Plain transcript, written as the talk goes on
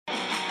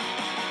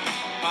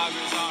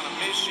Poggers on a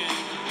mission,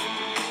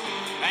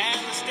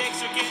 and the stakes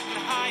are getting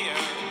higher.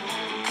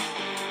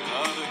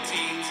 Other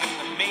teams in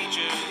the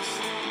majors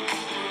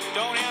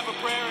don't have a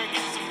prayer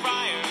against the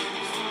Friars.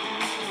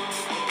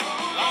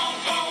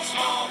 Long ball,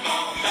 small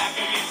ball, back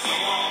against the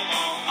wall.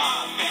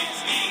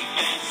 Offense,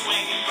 defense,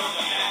 swinging from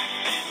the back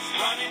fence,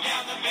 running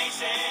down the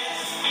bases,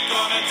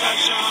 gonna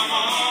touch 'em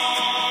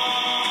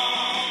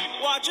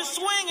all. Watch us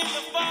swing at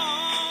the ball.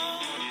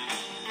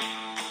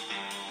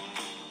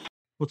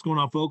 What's going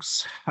on,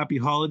 folks? Happy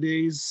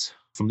holidays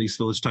from the East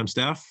Village Times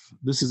staff.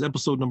 This is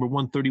episode number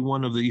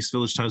 131 of the East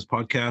Village Times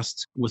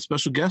podcast with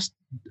special guest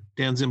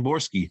Dan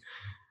Szymborski.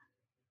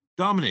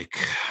 Dominic,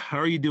 how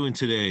are you doing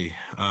today?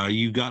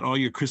 You got all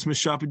your Christmas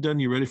shopping done?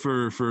 You ready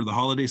for the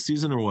holiday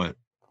season or what?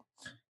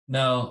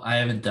 No, I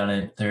haven't done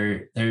it.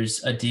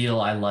 There's a deal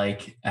I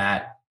like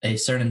at a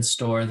certain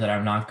store that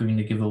I'm not going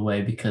to give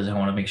away because I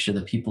want to make sure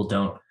that people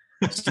don't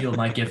steal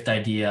my gift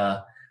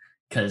idea,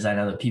 because I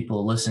know that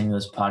people listening to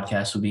this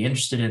podcast will be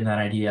interested in that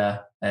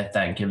idea if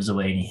that gives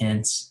away any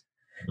hints.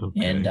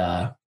 Okay. And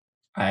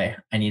I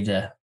need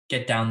to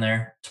get down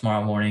there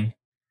tomorrow morning,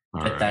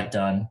 get that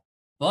done.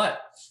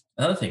 But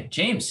another thing,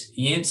 James,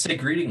 you need to say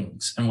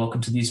greetings and welcome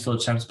to the East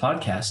Village Times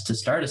podcast to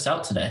start us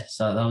out today.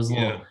 So that was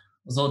a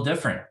little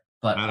different,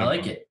 but I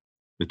like it.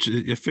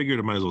 I figured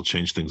I might as well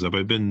change things up.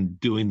 I've been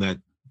doing that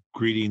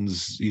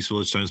greetings East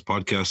Village Times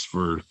podcast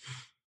for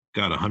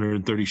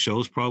 130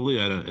 shows probably,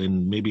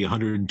 and maybe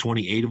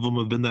 128 of them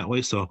have been that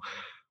way. So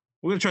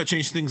we're going to try to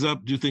change things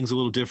up, do things a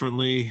little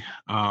differently.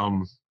 I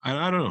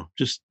don't know.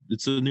 Just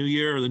it's a new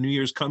year. The new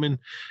year's coming.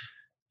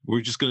 We're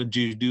just going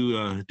to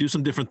do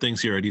some different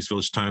things here at East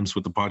Village Times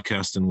with the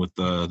podcast and with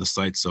the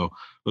site. So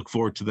look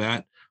forward to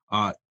that.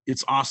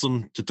 It's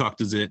awesome to talk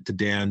to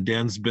Dan.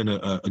 Dan's been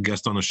a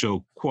guest on the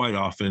show quite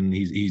often.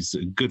 He's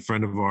a good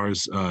friend of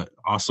ours,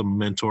 awesome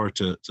mentor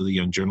to the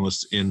young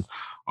journalists in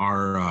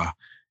our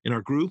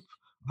group.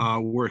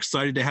 We're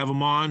excited to have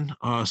him on.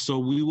 So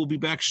we will be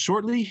back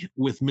shortly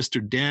with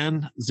Mr.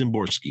 Dan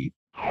Szymborski.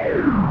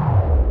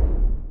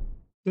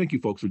 Thank you,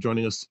 folks, for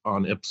joining us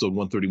on episode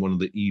 131 of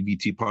the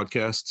EVT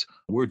podcast.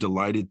 We're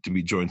delighted to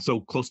be joined so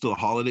close to the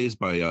holidays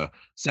by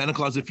Santa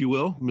Claus, if you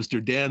will.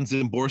 Mr. Dan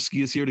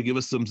Szymborski is here to give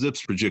us some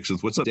Zips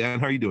predictions. What's up, Dan?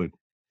 How are you doing?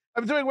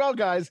 I'm doing well,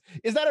 guys.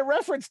 Is that a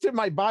reference to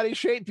my body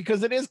shape?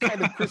 Because it is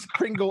kind of Kris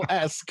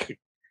Kringle-esque.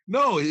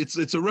 No, it's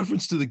a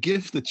reference to the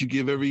gift that you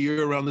give every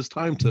year around this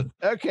time to.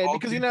 Okay,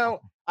 because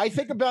I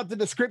think about the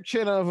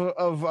description of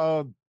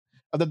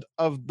the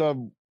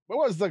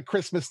what was the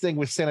Christmas thing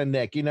with Santa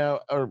Nick,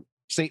 or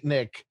Saint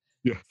Nick.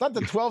 Yeah. It's not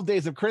the 12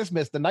 days of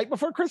Christmas, the night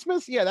before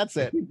Christmas. Yeah, that's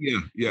it.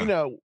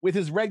 Yeah. With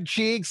his red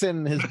cheeks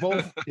and his bowl,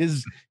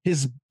 his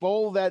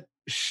bowl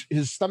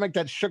his stomach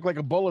that shook like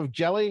a bowl of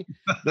jelly.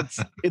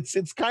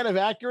 It's kind of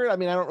accurate. I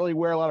mean, I don't really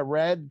wear a lot of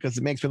red because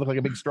it makes me look like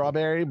a big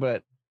strawberry,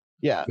 but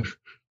yeah.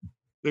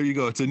 There you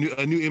go. It's a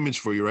new image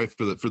for you, right?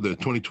 For the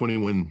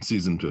 2021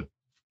 season to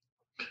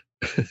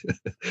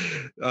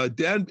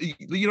Dan,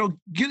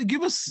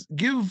 give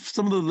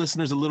some of the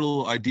listeners a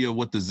little idea of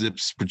what the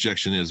Zips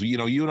projection is.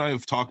 You and I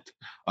have talked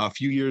a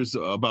few years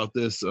about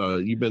this.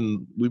 We've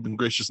been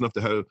gracious enough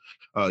to have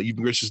you've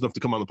been gracious enough to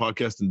come on the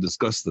podcast and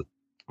discuss the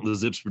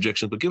Zips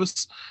projection. But give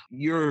us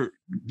a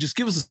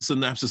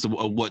synopsis of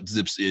what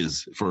Zips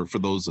is for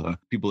those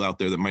people out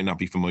there that might not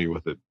be familiar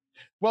with it.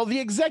 Well, the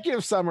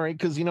executive summary,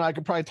 because, I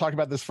could probably talk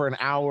about this for an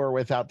hour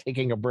without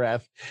taking a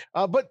breath.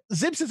 But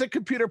Zips is a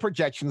computer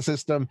projection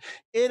system.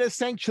 It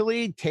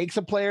essentially takes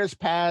a player's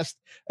past,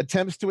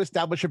 attempts to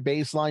establish a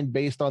baseline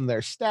based on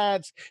their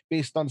stats,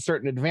 based on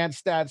certain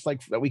advanced stats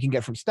like that we can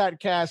get from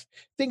StatCast,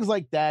 things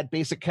like that,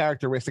 basic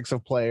characteristics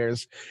of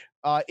players.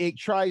 It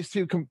tries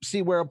to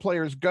see where a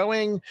player is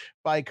going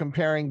by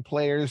comparing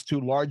players to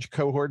large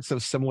cohorts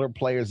of similar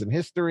players in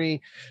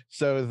history,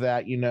 so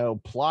that,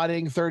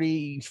 plotting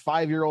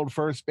 35-year-old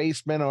first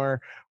basemen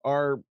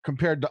are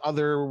compared to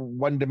other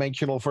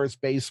one-dimensional first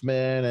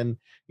basemen, and,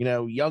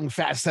 young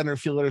fast center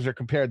fielders are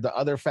compared to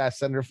other fast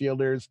center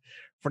fielders.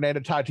 Fernando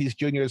Tatis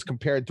Jr. is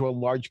compared to a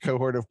large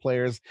cohort of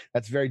players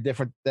that's very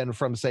different than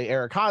from, say,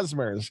 Eric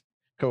Hosmer's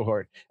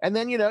cohort. And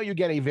then, you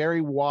get a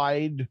very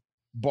wide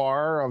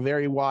bar, a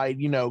very wide,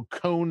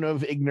 cone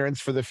of ignorance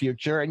for the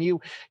future, and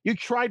you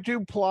try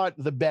to plot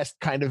the best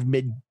kind of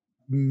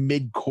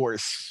mid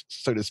course,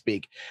 so to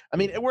speak. I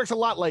mean, it works a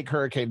lot like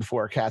hurricane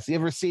forecast. You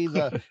ever see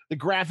the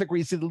graphic where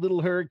you see the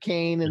little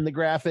hurricane in the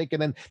graphic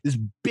and then this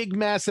big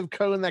massive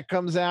cone that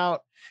comes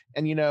out,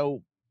 and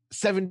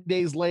 7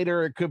 days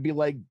later it could be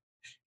like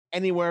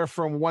anywhere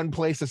from one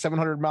place to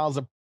 700 miles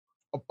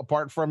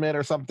apart from it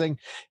or something?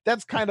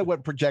 That's kind of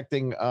what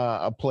projecting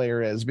a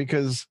player is,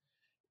 because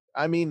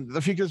I mean,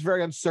 the future is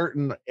very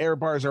uncertain. Error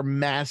bars are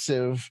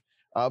massive.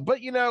 But,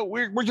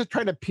 we're just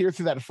trying to peer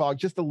through that fog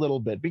just a little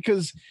bit,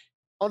 because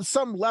on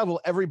some level,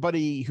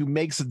 everybody who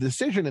makes a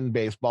decision in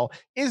baseball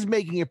is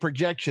making a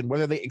projection,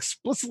 whether they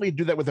explicitly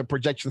do that with a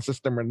projection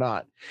system or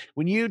not.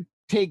 When you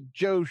take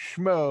Joe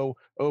Schmo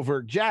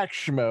over Jack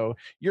Schmo,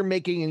 you're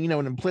making,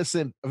 an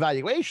implicit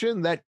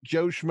evaluation that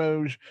Joe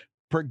Schmo's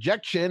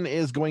projection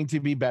is going to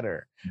be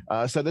better.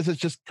 So this is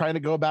just trying to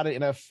go about it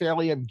in a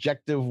fairly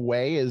objective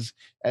way,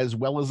 as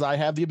well as I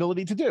have the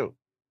ability to do.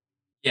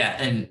 Yeah,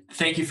 and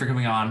thank you for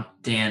coming on,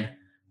 Dan.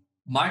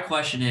 My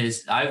question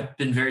is, I've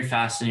been very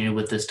fascinated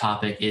with this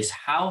topic, is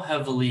how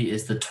heavily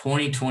is the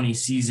 2020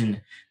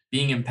 season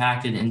being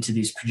impacted into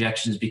these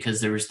projections, because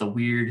there was the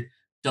weird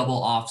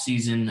double off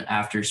season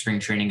after spring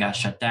training got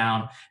shut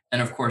down,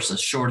 and of course a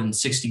shortened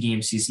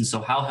 60-game season.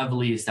 So how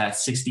heavily is that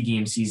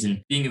 60-game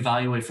season being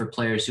evaluated for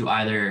players who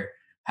either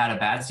had a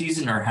bad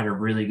season or had a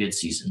really good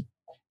season?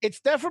 It's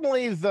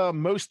definitely the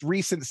most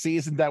recent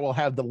season that will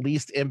have the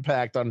least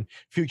impact on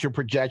future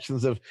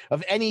projections of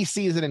any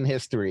season in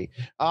history.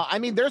 I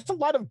mean, there's a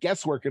lot of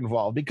guesswork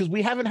involved because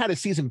we haven't had a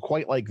season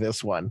quite like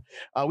this one.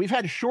 We've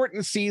had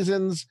shortened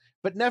seasons,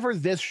 but never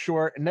this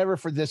short, never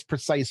for this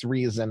precise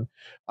reason.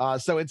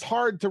 So it's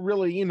hard to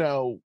really,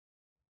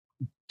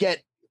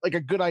 get like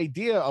a good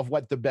idea of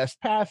what the best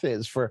path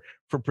is for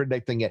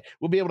predicting it.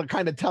 We'll be able to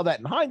kind of tell that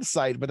in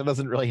hindsight, but it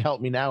doesn't really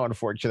help me now,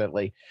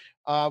 unfortunately.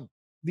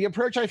 The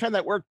approach I found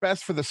that worked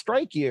best for the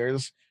strike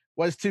years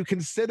was to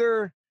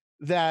consider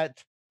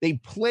that they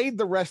played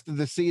the rest of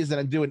the season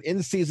and do an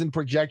in-season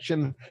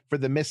projection for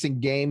the missing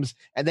games,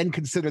 and then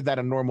consider that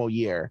a normal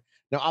year.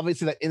 Now,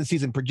 obviously, that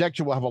in-season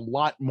projection will have a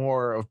lot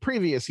more of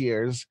previous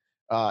years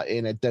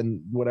in it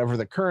than whatever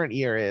the current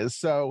year is.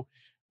 So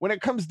when it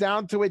comes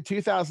down to it,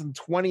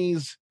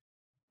 2020's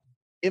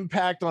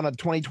impact on a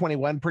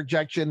 2021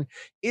 projection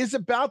is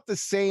about the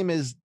same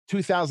as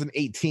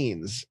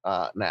 2018's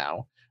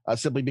now.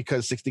 Simply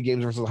because 60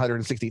 games versus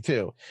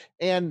 162.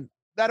 And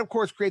that, of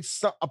course,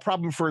 creates a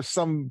problem for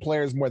some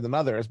players more than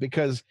others,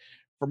 because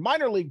for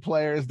minor league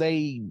players,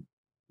 they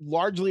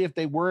largely, if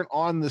they weren't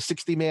on the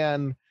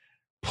 60-man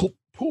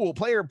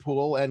player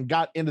pool and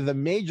got into the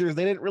majors,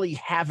 they didn't really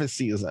have a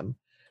season.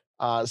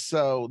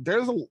 So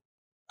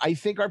I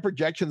think our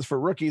projections for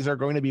rookies are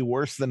going to be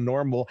worse than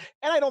normal.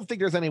 And I don't think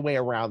there's any way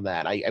around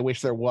that. I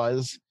wish there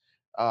was.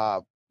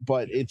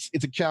 But it's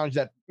a challenge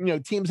that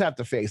teams have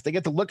to face. They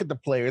get to look at the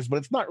players, but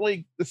it's not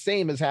really the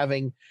same as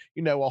having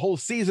a whole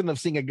season of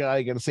seeing a guy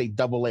against, say,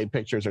 AA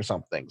pitchers or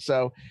something.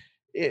 So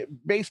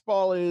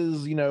baseball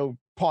is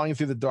pawing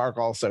through the dark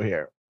also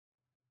here.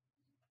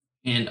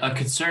 And a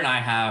concern I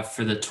have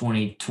for the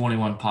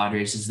 2021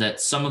 Padres is that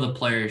some of the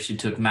players who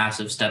took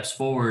massive steps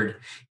forward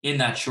in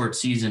that short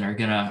season are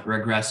going to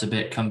regress a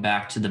bit, come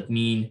back to the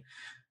mean.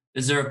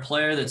 Is there a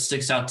player that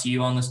sticks out to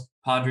you on this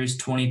Padres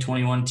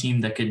 2021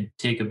 team that could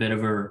take a bit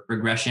of a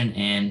regression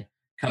and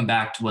come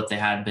back to what they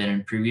had been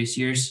in previous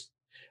years?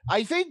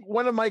 I think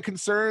one of my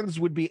concerns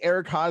would be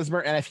Eric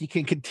Hosmer, and if he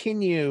can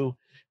continue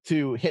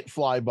to hit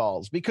fly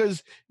balls,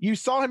 because you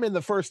saw him in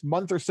the first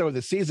month or so of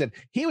the season.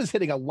 He was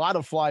hitting a lot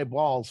of fly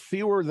balls,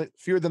 fewer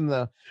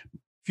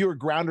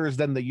grounders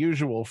than the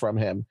usual from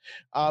him.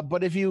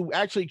 But if you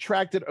actually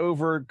tracked it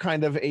over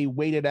kind of a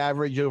weighted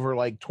average over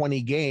like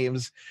 20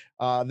 games,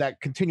 that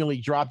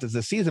continually dropped as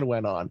the season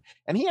went on.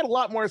 And he had a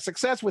lot more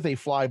success with a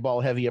fly ball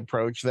heavy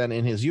approach than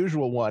in his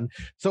usual one.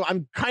 So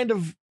I'm kind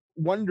of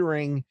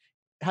wondering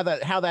how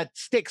that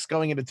sticks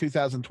going into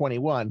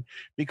 2021,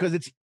 because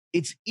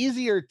it's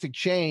easier to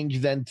change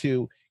than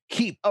to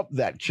keep up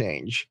that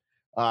change.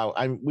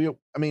 I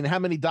mean, how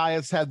many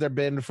diets have there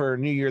been for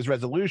New Year's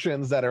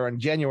resolutions that are on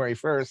January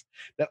 1st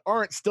that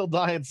aren't still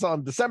diets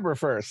on December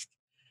 1st?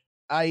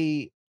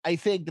 I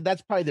think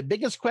that's probably the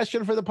biggest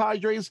question for the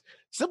Padres,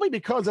 simply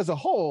because as a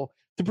whole,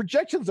 the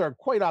projections are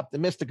quite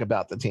optimistic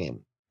about the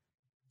team.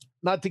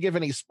 Not to give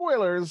any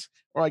spoilers,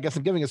 or I guess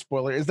I'm giving a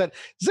spoiler, is that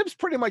Zips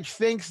pretty much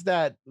thinks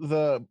that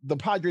the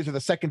Padres are the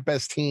second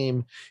best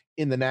team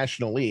in the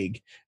National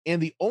League. And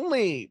the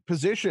only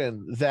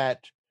position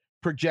that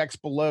projects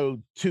below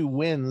 2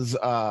 wins in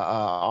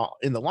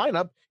the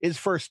lineup is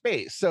first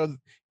base. So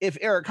if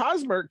Eric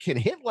Hosmer can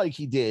hit like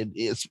he did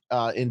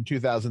in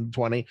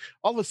 2020,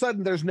 all of a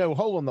sudden there's no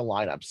hole in the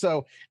lineup.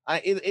 So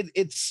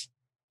it's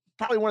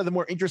probably one of the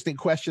more interesting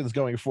questions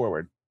going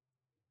forward.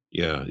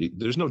 Yeah,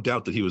 there's no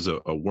doubt that he was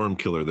a worm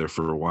killer there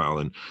for a while.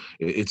 And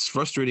it's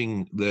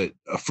frustrating that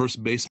a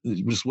first base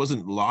just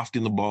wasn't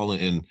lofting the ball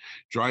and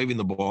driving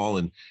the ball.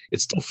 And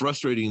it's still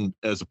frustrating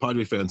as a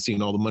Padre fan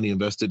seeing all the money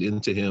invested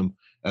into him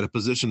at a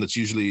position that's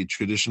usually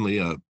traditionally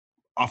a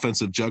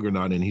offensive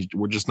juggernaut, and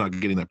we're just not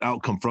getting that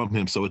outcome from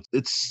him. So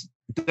it's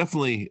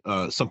definitely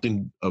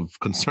something of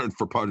concern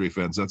for Padre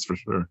fans, that's for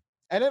sure.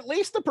 And at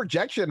least the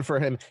projection for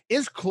him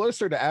is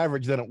closer to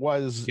average than it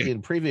was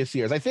in previous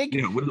years. I think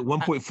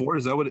 1.4,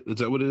 is that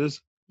what it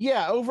is?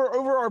 Yeah, over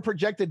our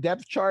projected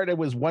depth chart, it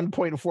was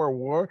 1.4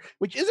 WAR,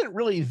 which isn't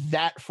really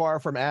that far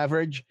from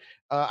average.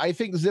 I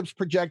think Zips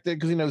projected,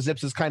 because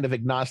Zips is kind of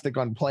agnostic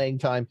on playing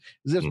time.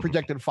 Zips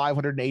projected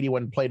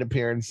 581 plate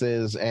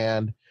appearances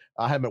and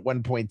him at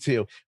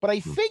 1.2. But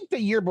I think the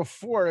year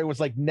before it was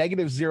like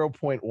negative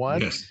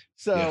 0.1. Yes.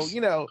 So,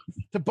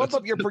 to bump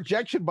up your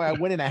projection by a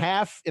win and a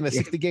half in a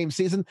 60-game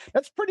season,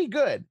 that's pretty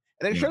good.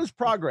 And it shows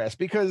progress,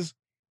 because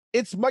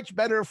it's much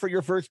better for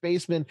your first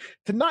baseman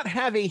to not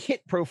have a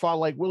hit profile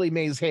like Willie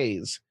Mays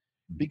Hayes,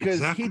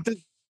 because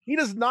he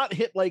does not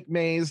hit like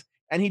Mays,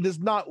 and he does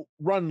not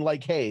run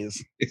like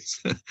Hayes.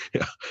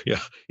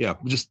 Yeah.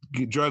 Just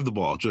drive the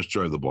ball. Just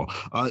drive the ball.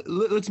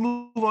 Let's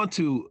move on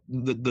to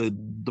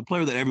the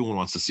player that everyone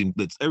wants to see.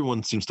 That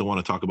everyone seems to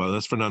want to talk about.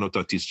 That's Fernando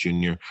Tatis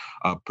Jr.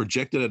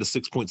 Projected at a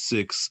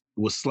 6.6,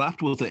 was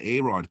slapped with an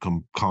A-Rod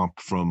comp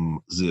from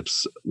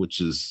Zips,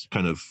 which is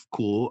kind of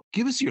cool.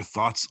 Give us your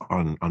thoughts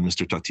on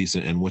Mr. Tatis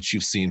and what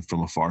you've seen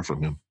from afar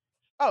from him.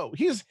 Oh,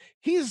 he's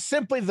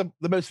simply the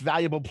most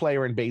valuable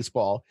player in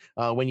baseball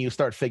when you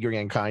start figuring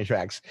in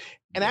contracts.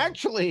 And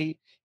actually,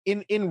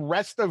 in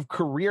rest of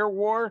career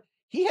war,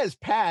 he has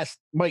passed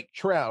Mike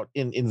Trout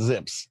in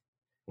Zips.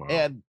 Wow.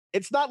 And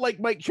it's not like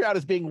Mike Trout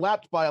is being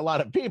lapped by a lot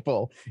of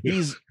people.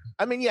 He's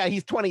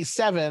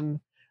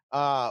 27,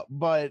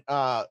 but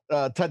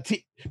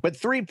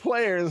three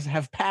players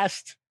have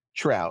passed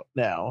Trout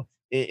now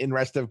in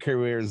rest of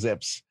career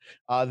Zips.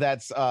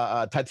 That's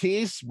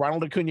Tatis,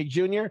 Ronald Acuna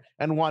Jr.,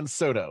 and Juan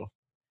Soto.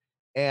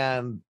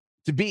 And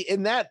to be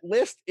in that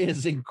list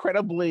is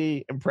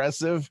incredibly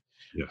impressive.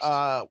 Yes.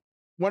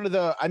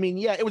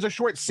 It was a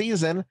short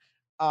season.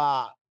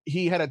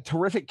 He had a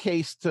terrific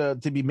case to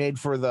be made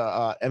for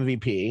the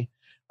MVP.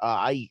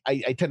 I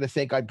tend to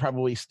think I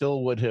probably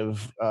still would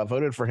have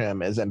voted for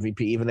him as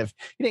MVP, even if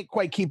he didn't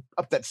quite keep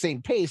up that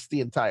same pace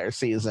the entire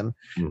season.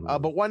 Mm-hmm.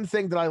 But one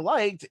thing that I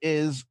liked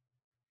is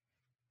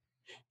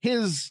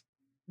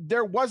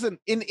there wasn't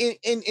in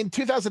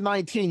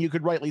 2019, you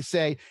could rightly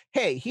say,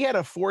 hey, he had a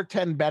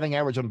 .410 batting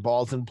average on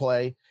balls in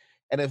play.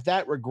 And if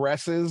that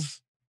regresses,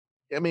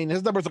 I mean,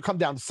 his numbers will come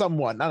down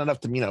somewhat, not enough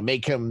to,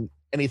 make him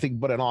anything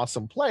but an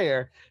awesome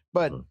player,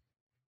 but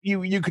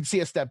you could see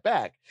a step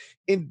back.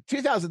 In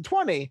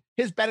 2020,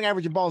 his batting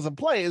average in balls in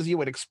play, as you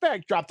would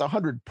expect, dropped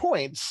 100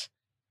 points,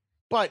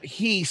 but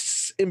he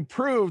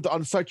improved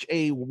on such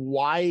a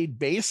wide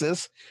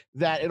basis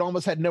that it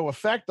almost had no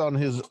effect on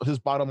his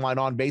bottom line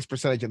on base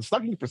percentage and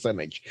slugging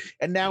percentage.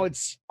 And now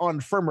it's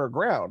on firmer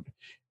ground.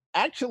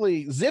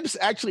 Actually, Zips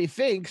actually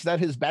thinks that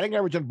his batting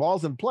average on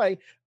balls in play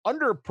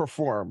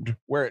underperformed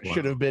where it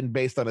should have been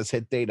based on his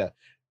hit data.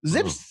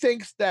 Zips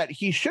thinks that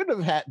he should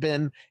have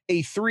been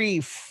a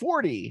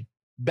 340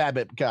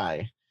 BABIP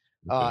guy.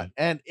 Okay.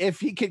 And if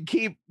he could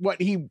keep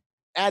what he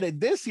added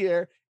this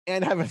year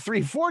and have a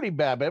 340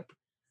 BABIP,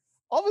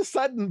 all of a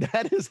sudden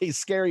that is a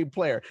scary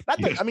player.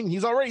 Not that, I mean,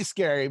 he's already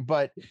scary,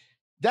 but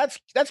that's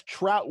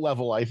Trout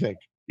level, I think.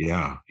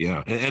 Yeah.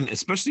 And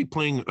especially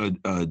playing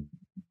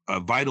a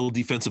vital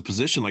defensive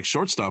position like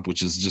shortstop,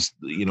 which is just,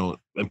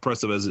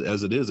 impressive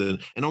as it is. And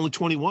only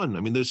 21. I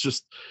mean, there's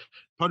just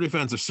Padre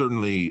fans are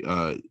certainly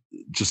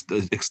just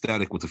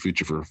ecstatic with the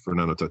future for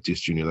Fernando Tatis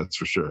Jr. That's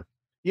for sure.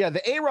 Yeah,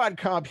 the A-Rod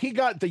comp, he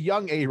got the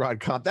young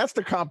A-Rod comp. That's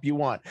the comp you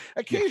want.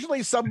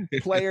 Occasionally some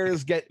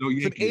players get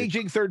some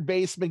aging third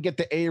baseman get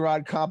the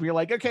A-Rod comp. You're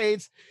like, okay,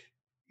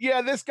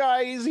 this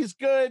guy, he's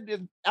good.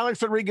 And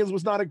Alex Rodriguez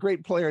was not a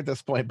great player at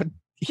this point, but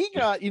he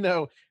got,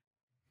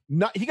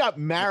 he got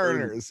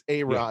Mariners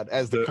A-Rod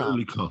as the comp.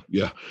 Early comp.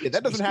 Yeah,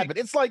 that doesn't happen.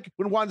 It's like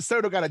when Juan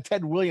Soto got a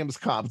Ted Williams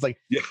comp. It's like,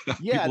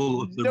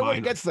 no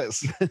one gets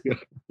this.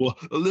 Well,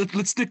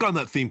 let's stick on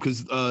that theme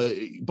because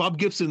Bob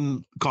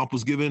Gibson comp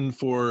was given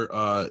for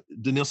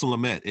Dinelson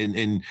Lamet,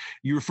 and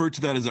you referred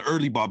to that as an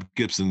early Bob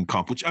Gibson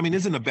comp, which I mean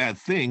isn't a bad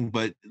thing,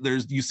 but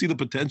you see the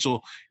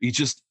potential. He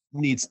just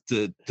needs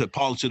to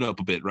polish it up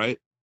a bit, right?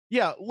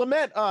 Yeah,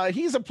 Lamet,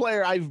 he's a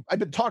player I've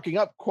been talking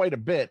up quite a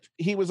bit.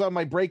 He was on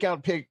my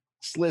breakout pick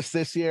list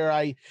this year.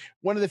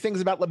 One of the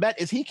things about Lamet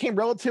is he came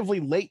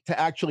relatively late to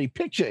actually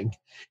pitching.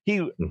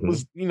 He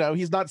was,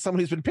 he's not someone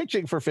who's been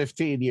pitching for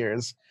 15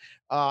 years.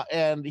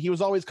 And he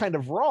was always kind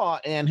of raw,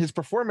 and his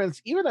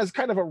performance, even as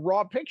kind of a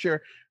raw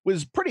pitcher,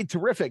 was pretty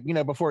terrific,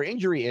 before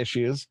injury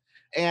issues.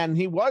 And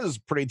he was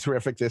pretty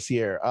terrific this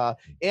year.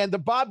 And the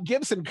Bob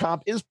Gibson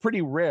comp is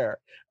pretty rare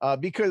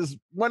because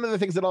one of the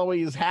things that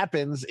always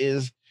happens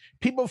is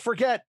people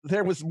forget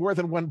there was more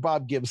than one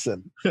Bob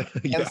Gibson.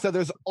 And so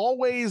there's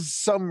always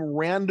some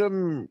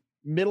random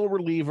middle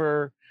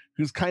reliever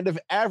who's kind of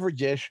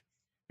average-ish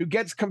who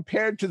gets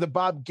compared to the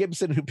Bob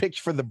Gibson who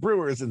pitched for the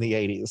Brewers in the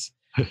 80s.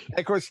 And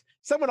of course,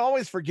 someone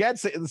always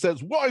forgets it and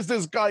says, why is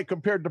this guy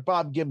compared to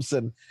Bob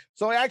Gibson?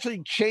 So I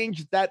actually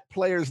changed that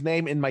player's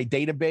name in my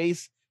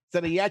database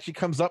so that he actually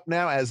comes up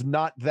now as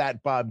not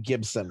that Bob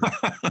Gibson,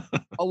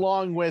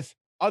 along with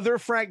other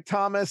Frank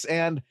Thomas,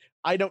 and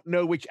I don't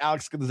know which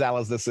Alex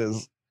Gonzalez this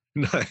is.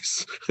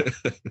 Nice.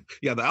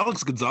 Yeah, the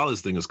Alex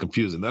Gonzalez thing is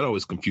confusing. That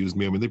always confused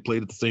me. I mean, they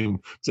played at the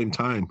same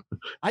time.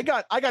 I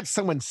got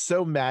someone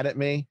so mad at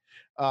me.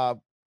 I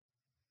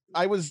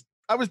was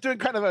doing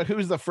kind of a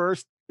who's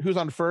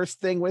on first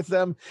thing with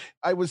them.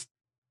 I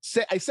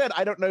said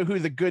I don't know who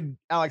the good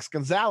Alex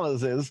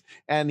Gonzalez is,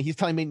 and he's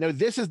telling me, no,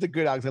 this is the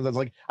good Alex Gonzalez.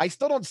 Like, I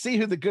still don't see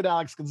who the good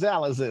Alex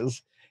Gonzalez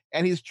is,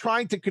 and he's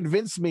trying to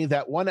convince me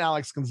that one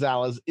Alex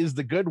Gonzalez is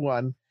the good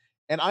one.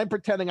 And I'm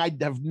pretending I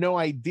have no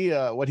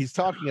idea what he's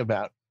talking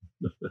about.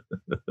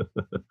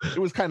 It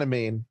was kind of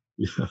mean.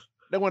 Yeah.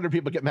 No wonder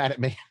people get mad at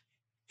me.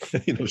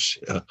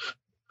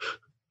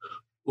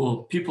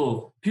 Well,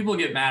 people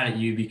get mad at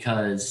you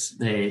because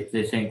they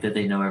think that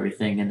they know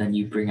everything, and then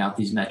you bring out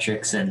these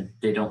metrics and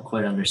they don't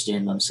quite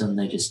understand them, so then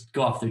they just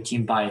go off their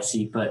team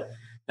biasy. But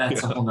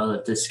that's a whole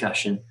nother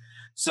discussion.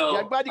 So Yeah,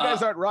 I'm glad you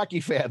guys aren't Rocky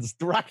fans.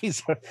 The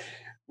Rockies,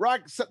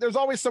 there's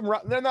always some.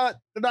 They're not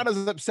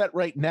as upset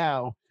right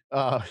now.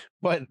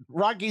 But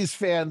Rockies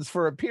fans,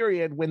 for a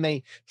period when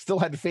they still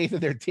had faith in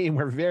their team,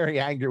 were very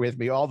angry with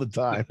me all the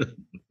time.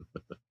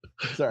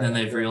 Sorry. Then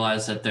they've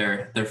realized that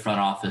their front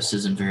office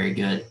isn't very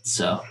good.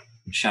 So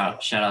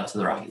shout out to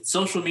the Rockets.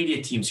 Social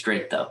media team's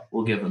great, though.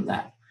 We'll give them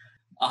that.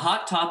 A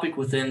hot topic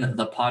within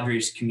the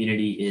Padres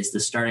community is the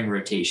starting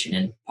rotation,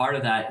 and part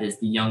of that is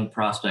the young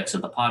prospects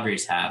that the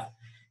Padres have.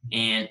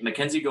 And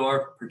Mackenzie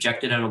Gore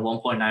projected at a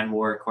 1.9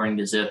 WAR according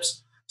to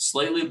Zips,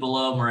 slightly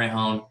below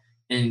Morejon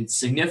and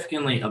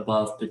significantly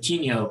above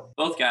Patino,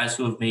 both guys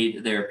who have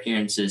made their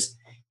appearances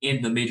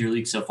in the major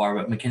league so far,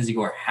 but Mackenzie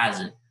Gore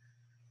hasn't.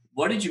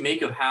 What did you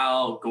make of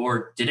how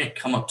Gore didn't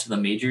come up to the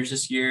majors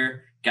this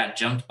year, got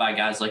jumped by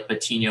guys like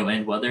Patino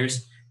and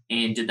Weathers,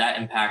 and did that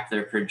impact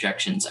their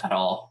projections at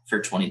all for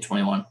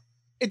 2021?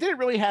 It didn't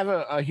really have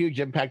a huge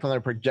impact on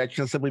their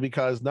projections simply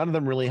because none of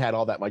them really had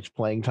all that much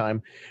playing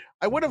time.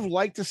 I would have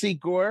liked to see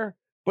Gore,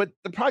 but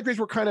the Padres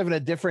were kind of in a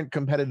different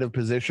competitive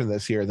position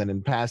this year than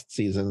in past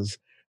seasons,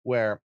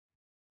 where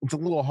it's a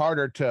little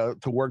harder to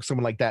work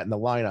someone like that in the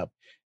lineup.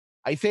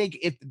 I think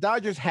if the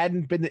Dodgers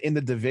hadn't been in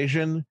the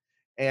division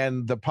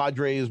and the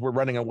Padres were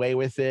running away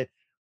with it,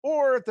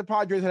 or if the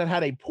Padres had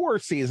had a poor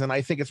season,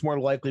 I think it's more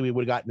likely we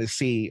would have gotten to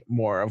see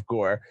more of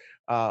Gore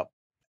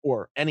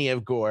or any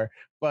of Gore.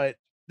 But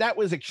that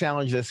was a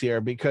challenge this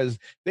year because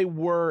they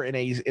were in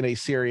a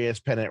serious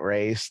pennant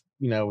race,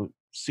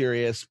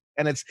 serious,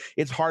 and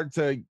it's hard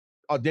to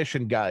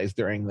audition guys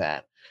during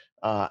that.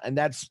 And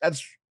that's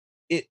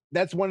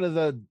one of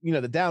the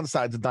the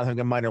downsides of not having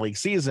a minor league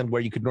season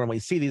where you could normally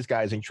see these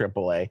guys in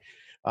AAA.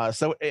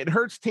 So it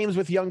hurts teams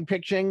with young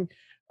pitching,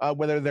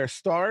 whether they're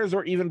stars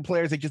or even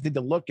players they just need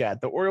to look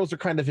at. The Orioles are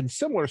kind of in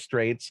similar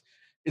straits,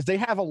 is they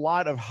have a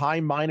lot of high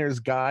minors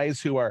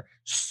guys who are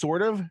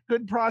sort of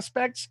good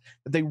prospects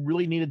that they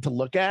really needed to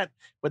look at,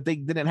 but they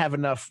didn't have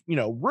enough,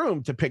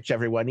 room to pitch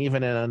everyone,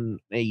 even in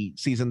a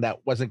season that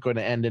wasn't going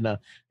to end in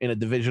a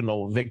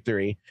divisional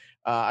victory.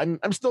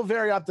 I'm still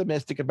very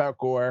optimistic about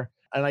Gore.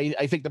 And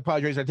I think the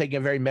Padres are taking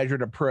a very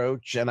measured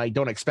approach, and I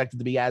don't expect it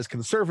to be as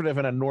conservative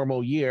in a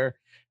normal year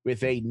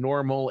with a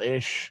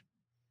normal-ish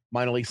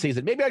minor league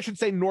season. Maybe I should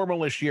say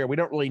normal-ish year. We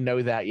don't really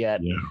know that yet,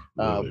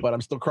 but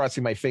I'm still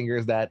crossing my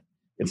fingers that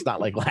it's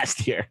not like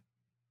last year.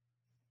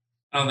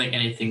 I don't think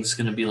anything's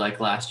going to be like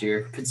last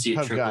year. Could see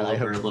it trickle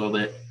over a little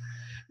bit.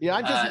 Yeah,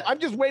 I'm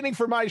just waiting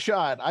for my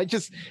shot.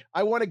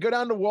 I want to go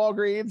down to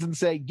Walgreens and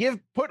say,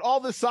 put all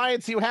the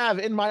science you have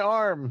in my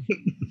arm.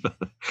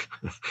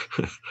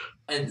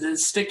 And then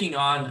sticking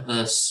on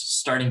the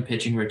starting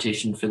pitching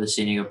rotation for the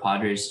San Diego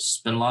Padres,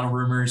 there's been a lot of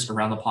rumors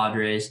around the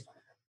Padres.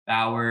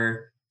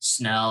 Bauer,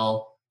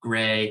 Snell,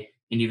 Gray,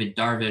 and even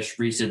Darvish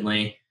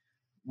recently.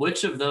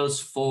 Which of those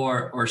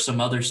four or some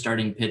other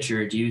starting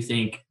pitcher do you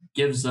think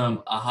gives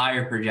them a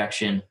higher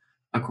projection,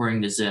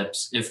 according to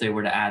Zips, if they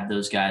were to add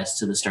those guys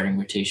to the starting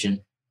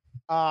rotation?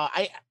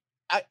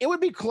 It would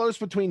be close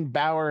between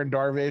Bauer and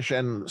Darvish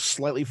and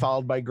slightly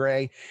followed by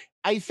Gray.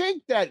 I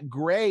think that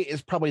Gray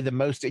is probably the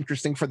most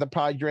interesting for the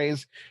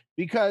Padres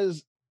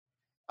because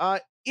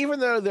even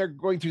though they're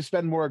going to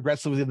spend more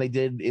aggressively than they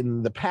did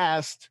in the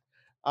past,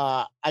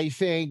 I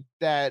think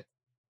that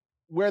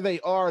where they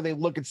are, they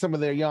look at some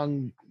of their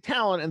young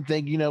talent and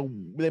think,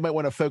 they might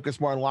want to focus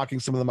more on locking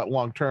some of them at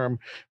long term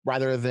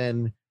rather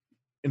than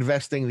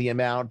investing the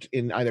amount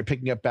in either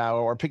picking up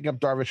Bauer or picking up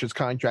Darvish's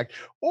contract.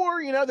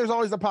 Or, there's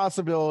always the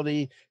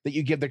possibility that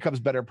you give the Cubs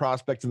better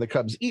prospects and the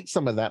Cubs eat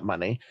some of that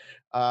money.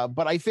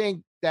 But I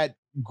think that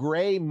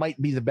Gray might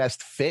be the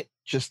best fit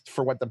just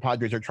for what the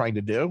Padres are trying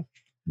to do.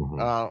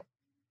 Mm-hmm.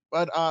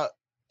 But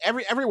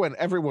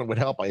everyone would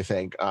help, I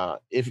think.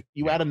 If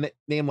you add a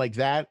name like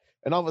that,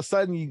 and all of a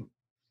sudden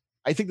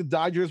I think the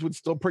Dodgers would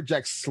still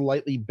project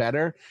slightly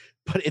better,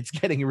 but it's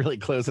getting really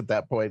close at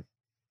that point.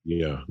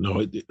 Yeah,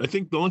 no, I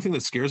think the only thing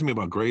that scares me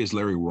about Gray is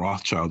Larry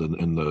Rothschild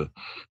and the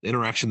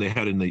interaction they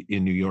had in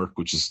New York,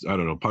 which is, I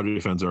don't know, Padre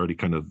fans are already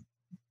kind of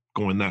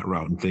going that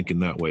route and thinking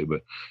that way,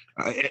 but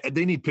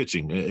they need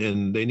pitching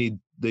and they need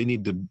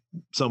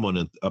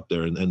someone up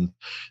there, and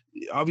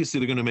obviously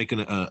they're going to make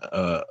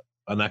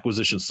an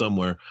acquisition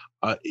somewhere.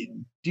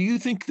 Do you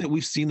think that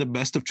we've seen the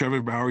best of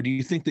Trevor Bauer? Do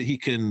you think that he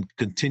can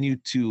continue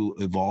to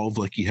evolve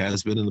like he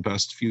has been in the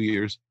past few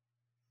years?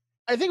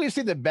 I think we've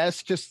seen the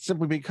best just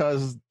simply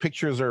because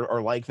pictures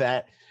are like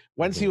that.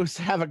 Once you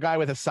have a guy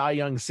with a Cy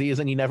Young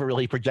season, you never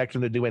really project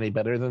him to do any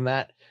better than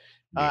that.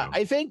 Yeah.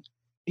 I think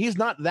he's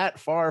not that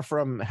far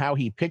from how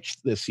he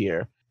pitched this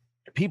year.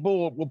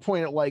 People will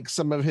point at like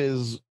some of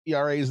his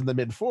ERAs in the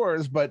mid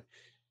fours, but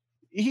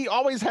he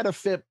always had a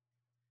FIP,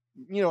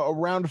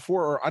 around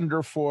 4 or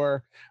under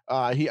 4.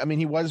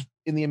 He was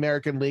in the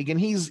American League, and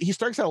he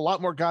strikes out a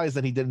lot more guys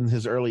than he did in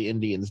his early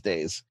Indians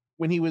days.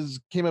 When he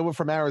came over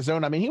from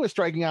Arizona, he was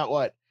striking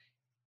out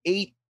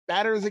 8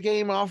 batters a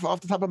game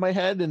off the top of my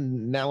head,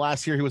 and now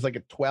last year he was like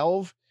at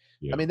 12.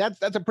 Yeah. I mean,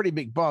 that's a pretty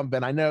big bump,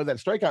 and I know that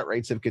strikeout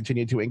rates have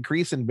continued to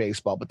increase in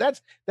baseball, but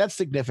that's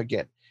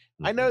significant.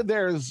 Mm-hmm. I know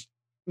there's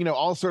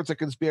all sorts of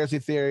conspiracy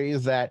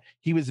theories that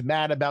he was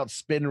mad about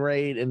spin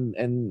rate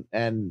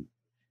and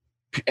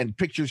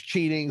pitchers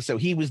cheating, so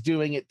he was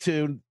doing it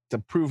too to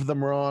prove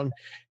them wrong.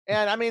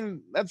 And I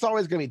mean, that's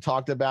always going to be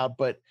talked about,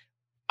 but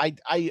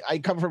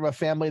I come from a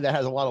family that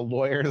has a lot of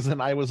lawyers,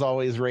 and I was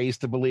always raised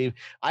to believe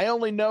I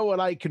only know what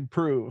I can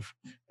prove.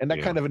 And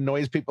that kind of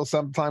annoys people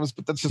sometimes,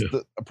 but that's just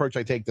the approach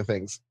I take to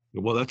things.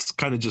 Well, that's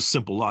kind of just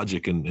simple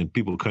logic, and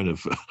people kind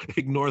of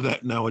ignore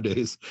that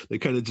nowadays. They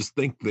kind of just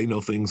think they know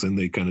things, and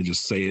they kind of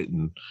just say it,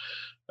 and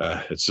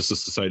it's just a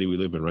society we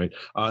live in, right?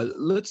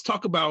 Let's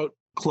talk about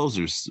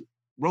closers.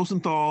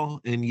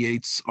 Rosenthal and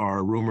Yates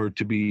are rumored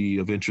to be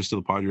of interest to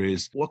the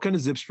Padres. What kind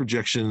of ZiPS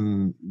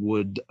projection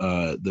would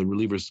the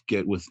relievers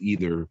get with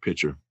either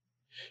pitcher?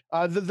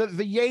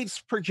 The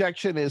Yates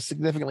projection is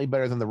significantly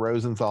better than the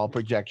Rosenthal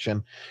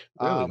projection.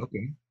 Really?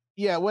 Okay.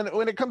 Yeah,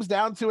 when it comes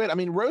down to it, I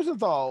mean,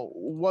 Rosenthal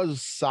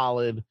was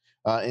solid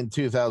in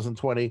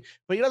 2020,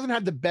 but he doesn't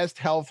have the best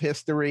health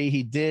history.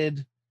 He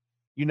did,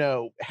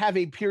 have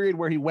a period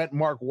where he went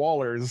Mark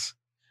Waller's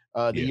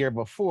the year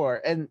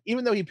before, and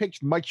even though he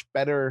pitched much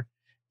better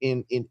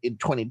in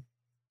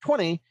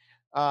 2020,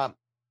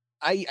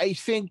 I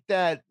think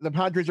that the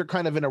Padres are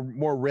kind of in a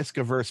more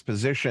risk-averse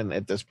position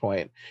at this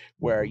point,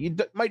 where you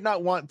might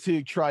not want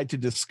to try to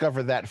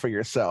discover that for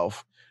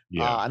yourself.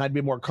 And I'd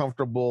be more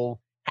comfortable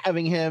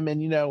having him.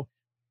 And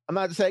I'm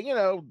not saying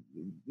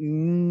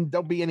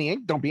don't be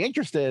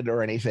interested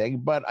or anything,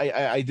 but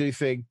I do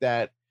think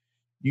that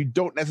you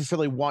don't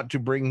necessarily want to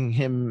bring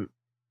him.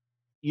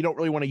 You don't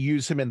really want to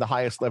use him in the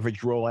highest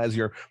leverage role as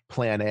your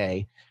plan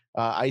A.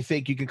 I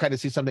think you can kind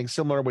of see something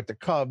similar with the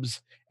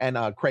Cubs and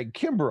Craig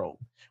Kimbrell,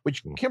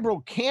 which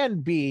Kimbrell can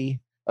be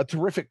a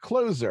terrific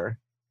closer,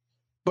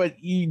 but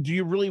do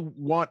you really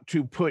want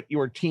to put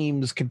your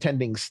team's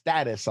contending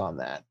status on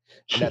that?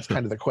 And that's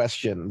kind of the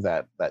question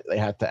that they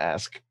have to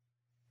ask.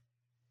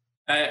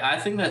 I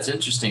think that's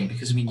interesting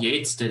because,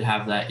 Yates did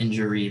have that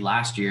injury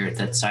last year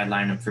that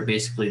sidelined him for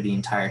basically the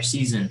entire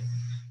season.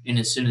 And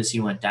as soon as he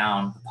went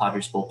down, the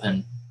Padres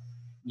bullpen,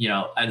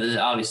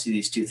 obviously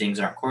these two things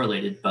aren't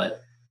correlated,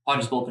 but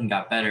Padres bullpen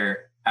got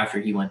better after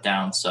he went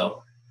down.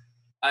 So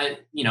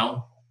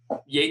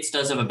Yates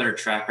does have a better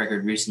track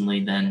record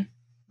recently than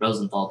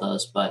Rosenthal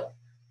does, but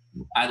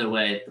either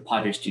way, the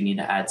Padres do need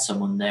to add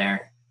someone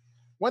there.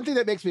 One thing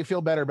that makes me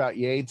feel better about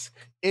Yates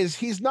is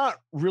he's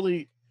not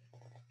really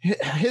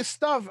his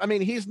stuff. I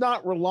mean, he's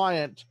not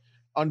reliant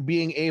on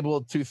being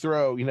able to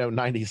throw,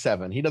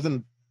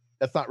 97.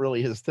 That's not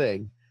really his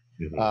thing.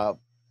 Mm-hmm.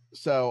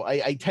 So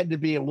I tend to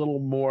be a little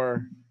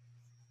more,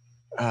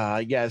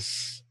 I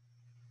guess,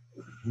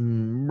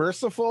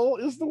 merciful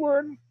is the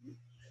word.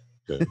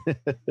 Okay.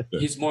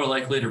 He's more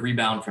likely to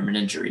rebound from an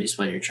injury is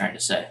what you're trying to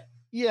say.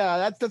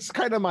 Yeah, that's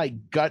kind of my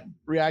gut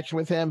reaction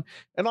with him.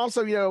 And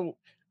also,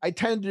 I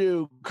tend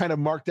to kind of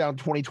mark down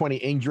 2020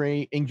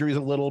 injuries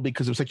a little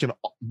because it was such a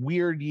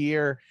weird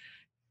year.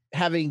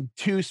 Having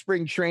two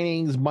spring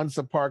trainings months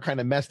apart kind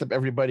of messed up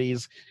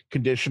everybody's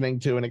conditioning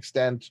to an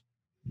extent.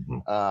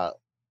 Mm-hmm.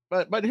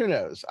 But who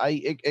knows?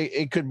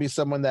 It could be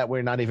someone that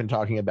we're not even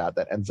talking about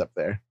that ends up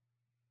there.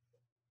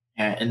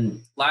 Yeah,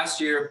 and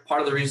last year,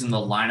 part of the reason the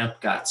lineup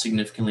got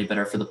significantly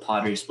better for the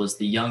Padres was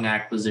the young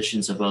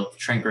acquisitions of both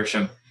Trent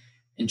Grisham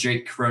and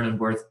Jake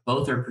Cronenworth.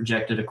 Both are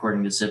projected,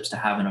 according to ZiPS, to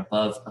have an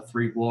above a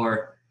 3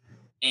 WAR.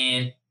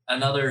 And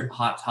another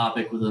hot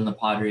topic within the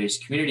Padres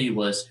community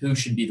was who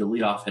should be the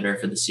leadoff hitter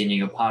for the San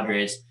Diego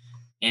Padres.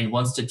 And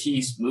once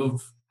Tatis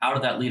moved out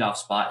of that leadoff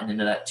spot and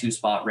into that 2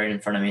 spot right in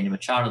front of Manny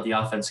Machado, the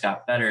offense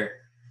got better.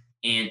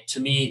 And to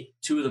me,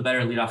 2 of the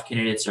better leadoff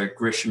candidates are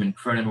Grisham and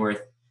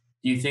Cronenworth.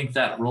 Do you think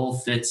that role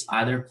fits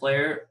either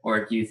player,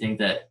 or do you think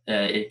that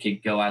it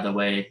could go either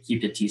way,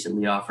 keep Tatis at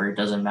leadoff, or it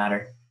doesn't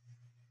matter?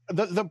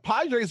 The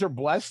Padres are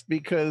blessed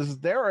because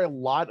there are a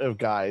lot of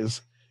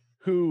guys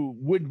who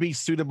would be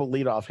suitable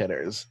leadoff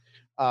hitters.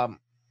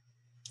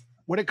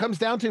 What it comes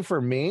down to for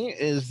me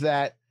is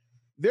that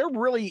there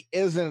really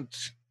isn't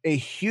a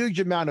huge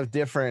amount of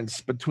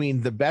difference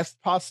between the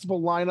best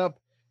possible lineup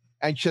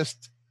and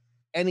just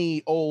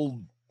any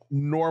old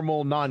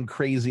normal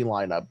non-crazy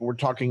lineup. We're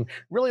talking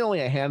really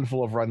only a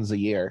handful of runs a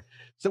year.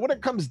 So what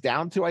it comes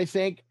down to, I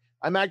think,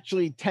 I'm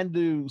actually tend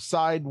to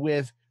side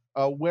with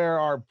where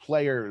are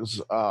players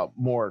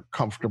more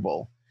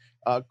comfortable.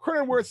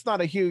 Cronenworth's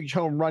not a huge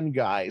home run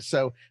guy,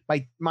 so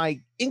my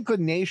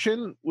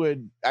inclination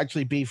would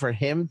actually be for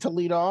him to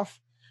lead off.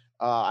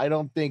 I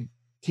don't think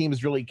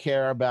teams really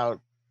care about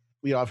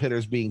leadoff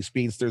hitters being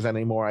speedsters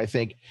anymore. I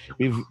think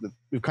we've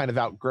kind of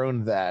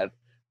outgrown that.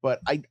 But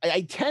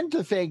I tend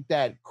to think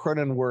that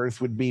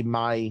Cronenworth would be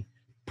my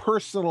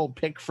personal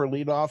pick for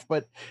leadoff.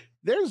 But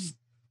there's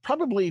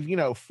probably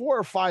 4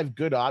 or 5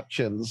 good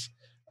options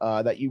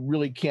that you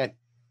really can't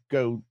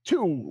go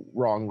too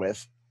wrong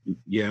with.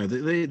 Yeah,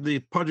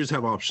 the Padres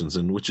have options,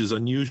 and which is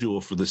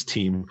unusual for this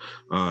team.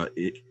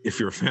 If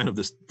you're a fan of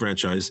this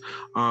franchise,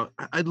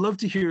 I'd love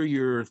to hear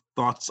your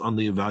thoughts on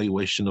the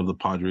evaluation of the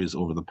Padres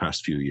over the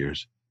past few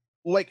years.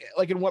 Like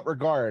in what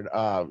regard?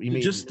 You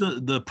mean Just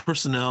the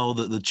personnel,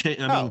 the change.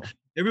 I mean, Oh,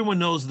 everyone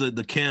knows that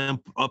the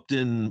Camp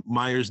Upton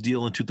Myers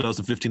deal in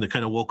 2015 that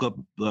kind of woke up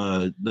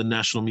the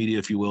national media,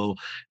 if you will,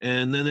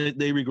 and then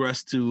they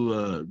regressed to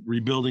a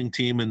rebuilding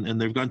team,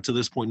 and they've gotten to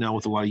this point now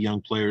with a lot of young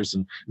players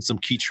and some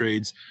key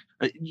trades.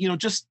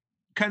 Just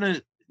kind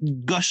of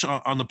gush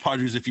on the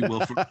Padres, if you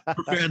will, for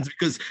fans,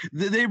 because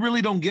they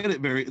really don't get it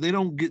they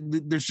don't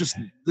get, there's just,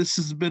 this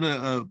has been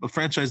a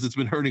franchise that's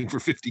been hurting for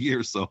 50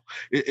 years. So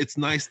it's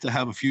nice to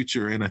have a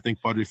future. And I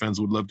think Padre fans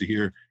would love to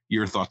hear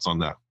your thoughts on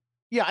that.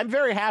 yeah, I'm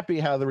very happy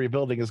how the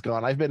rebuilding has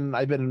gone. I've been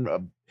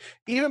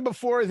even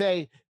before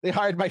they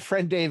hired my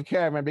friend Dave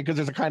Cameron, because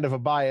there's a kind of a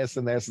bias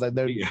in there. So I've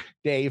known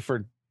Dave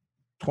for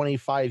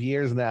 25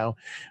 years now.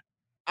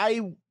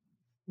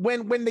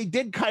 When they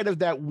did kind of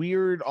that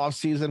weird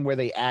offseason where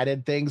they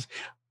added things,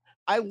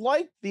 I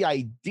liked the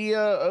idea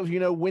of,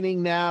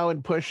 winning now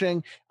and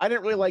pushing. I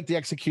didn't really like the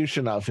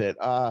execution of it.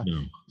 No.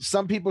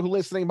 Some people who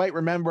listening might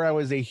remember I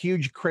was a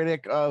huge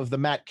critic of the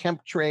Matt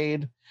Kemp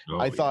trade.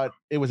 I thought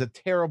it was a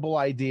terrible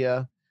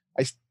idea.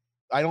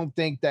 I don't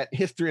think that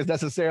history has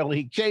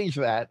necessarily changed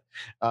that.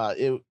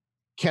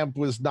 Kemp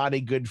was not a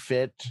good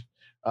fit,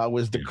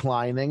 was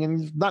declining,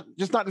 and not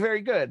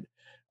very good.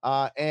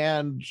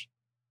 And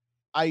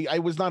I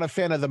was not a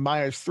fan of the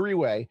Myers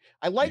three-way.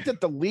 I liked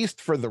it the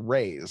least for the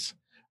Rays,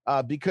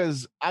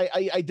 because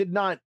I did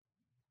not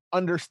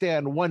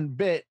understand one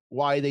bit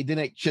why they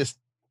didn't just,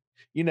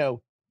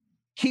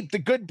 keep the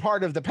good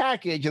part of the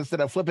package instead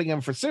of flipping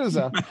him for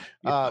Souza.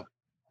 That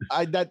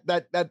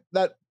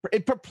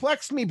it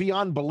perplexed me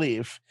beyond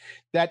belief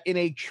that in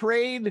a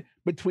trade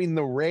between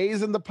the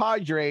Rays and the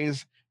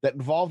Padres that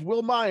involved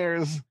Will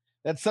Myers,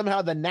 that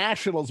somehow the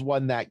Nationals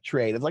won that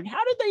trade. It's like,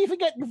 how did they even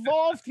get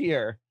involved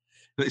here?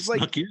 They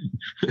snuck in.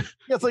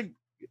 It's like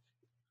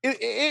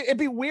it'd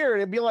be weird.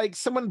 It'd be like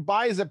someone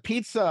buys a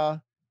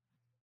pizza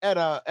at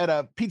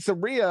a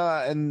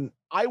pizzeria and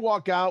I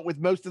walk out with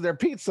most of their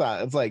pizza.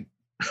 It's like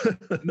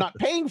not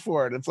paying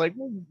for it. It's like,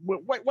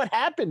 what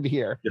happened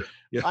here?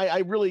 Yeah. I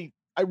really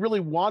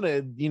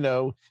wanted,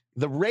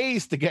 the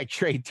Rays to get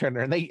Trey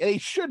Turner, and they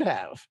should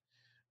have.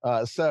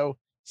 So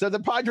the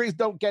Padres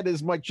don't get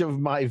as much of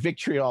my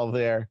vitriol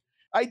there.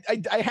 I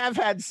have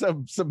had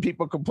some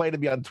people complain to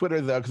me on Twitter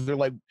though, because they're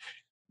like,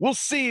 we'll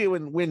see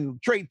when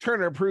Trey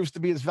Turner proves to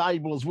be as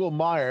valuable as Will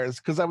Myers.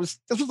 Because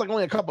this was like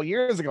only a couple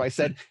years ago. I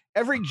said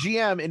every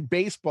GM in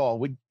baseball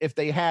would, if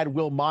they had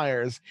Will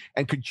Myers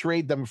and could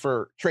trade them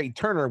for Trey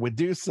Turner, would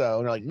do so.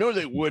 And they're like, no,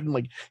 they wouldn't.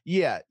 Like,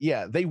 yeah,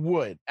 they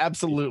would.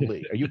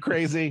 Absolutely. Are you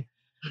crazy?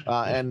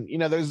 And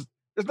there's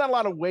not a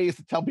lot of ways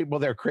to tell people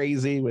they're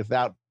crazy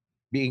without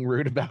being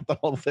rude about the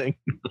whole thing.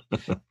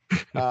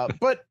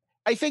 But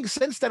I think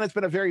since then it's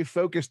been a very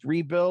focused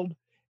rebuild.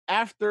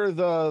 After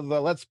the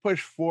let's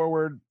push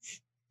forward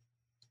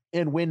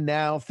and win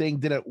now thing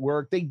didn't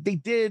work, they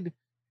didn't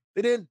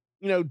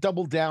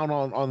double down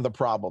on the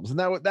problems,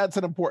 and that's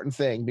an important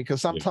thing, because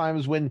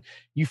sometimes when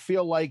you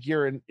feel like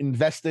you're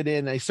invested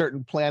in a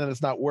certain plan and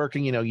it's not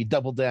working, you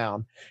double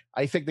down.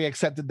 I think they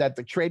accepted that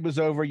the trade was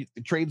over,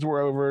 the trades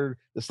were over,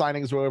 the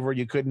signings were over,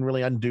 you couldn't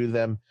really undo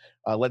them.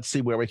 Let's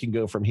see where we can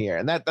go from here,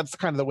 and that's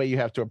kind of the way you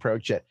have to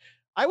approach it.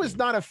 I was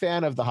not a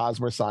fan of the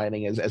Hosmer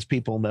signing, as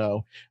people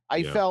know.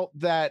 I felt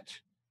that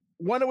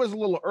one, it was a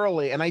little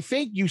early, and I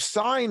think you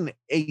sign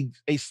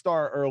a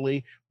star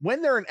early.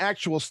 When they're an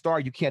actual star,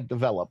 you can't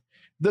develop.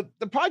 The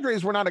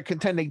Padres were not a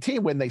contending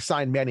team when they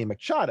signed Manny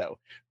Machado,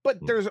 but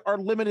there are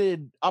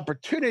limited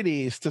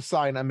opportunities to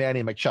sign a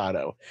Manny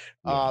Machado.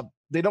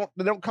 They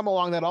don't come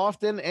along that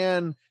often,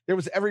 and there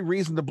was every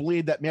reason to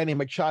believe that Manny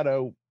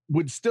Machado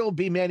would still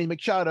be Manny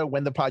Machado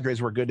when the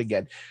Padres were good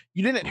again.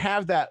 You didn't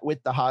have that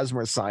with the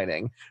Hosmer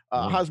signing.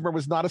 Hosmer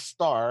was not a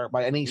star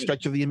by any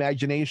stretch of the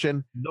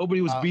imagination.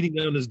 Nobody was beating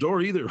down his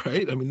door either,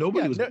 right? I mean,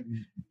 nobody was.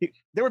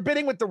 They were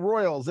bidding with the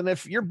Royals, and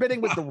if you're bidding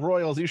with the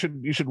Royals, you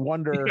should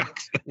wonder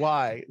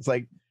why. It's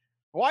like,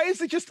 why is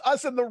it just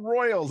us and the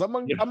Royals?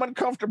 I'm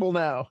uncomfortable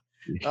now.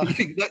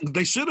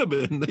 They should have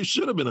been. They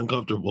should have been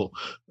uncomfortable.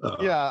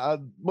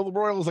 Well, the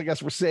Royals, I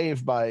guess, were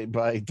saved by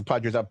the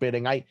Padres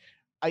outbidding.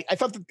 I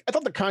thought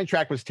the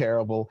contract was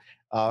terrible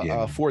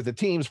for the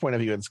team's point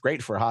of view. It's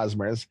great for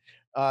Hosmer's.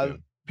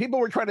 People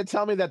were trying to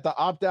tell me that the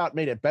opt-out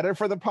made it better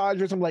for the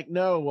Padres. I'm like,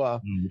 no,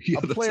 a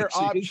player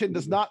option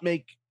does not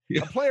make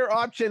a player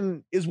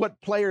option is what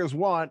players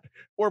want,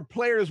 or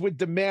players would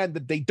demand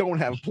that they don't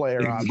have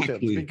player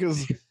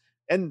options,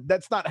 and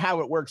that's not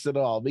how it works at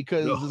all.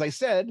 Because as I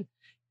said,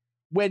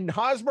 when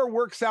Hosmer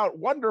works out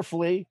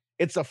wonderfully,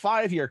 it's a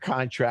 5-year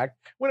contract.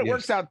 When it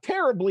works out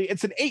terribly,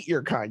 it's an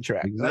 8-year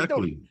contract.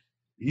 Exactly.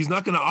 He's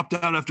not going to opt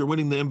out after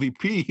winning the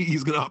MVP.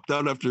 He's going to opt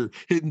out after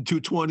hitting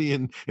 220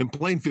 and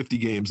playing 50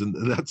 games. And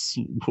that's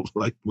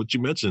like what you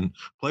mentioned.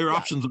 Player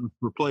options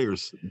for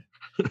players.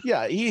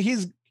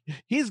 He's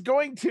he's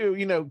going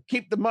to,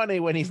 keep the money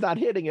when he's not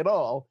hitting at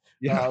all.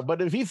 Yeah.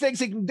 But if he thinks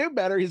he can do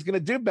better, he's going to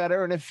do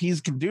better. And if he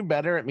can do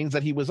better, it means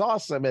that he was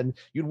awesome, and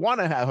you'd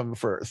want to have him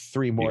for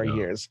 3 more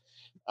years.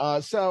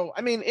 So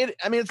I mean, it's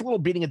a little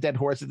beating a dead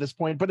horse at this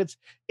point, but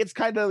it's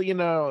kind of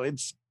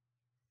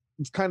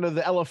it's kind of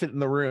the elephant in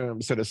the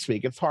room, so to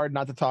speak. It's hard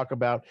not to talk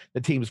about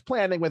the team's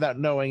planning without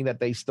knowing that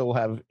they still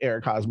have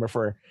Eric Hosmer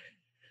for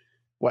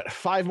what,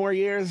 5 more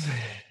years?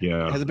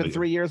 Yeah. Has it been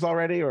 3 years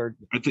already? Or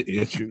I think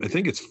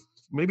it's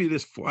maybe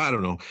this. I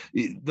don't know.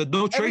 The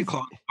no trade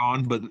clause is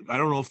on, but I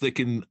don't know if they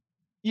can.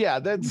 Yeah,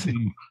 that's.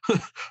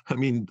 I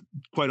mean,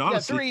 quite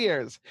honestly, 3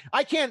 years.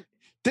 I can't.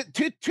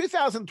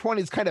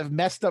 2020 has kind of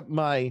messed up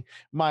my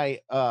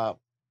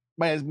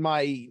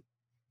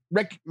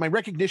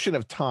recognition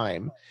of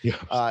time.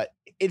 Yeah.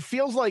 It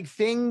feels like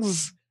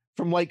things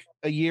from like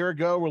a year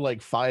ago were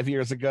like 5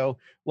 years ago.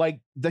 Like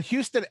the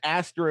Houston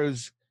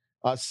Astros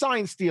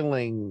sign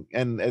stealing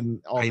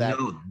and all that. I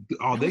know.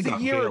 Oh, they got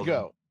a year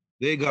ago.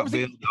 They got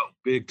bailed out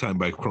big time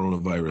by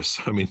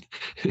coronavirus. I mean,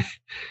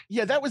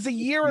 yeah, that was a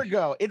year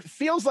ago. It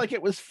feels like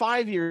it was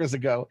 5 years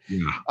ago.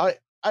 Yeah.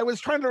 I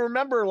was trying to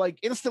remember like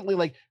instantly,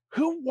 like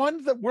who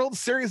won the World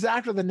Series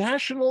after the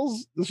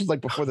Nationals? This was like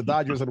before the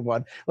Dodgers had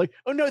won. Like,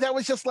 oh no, that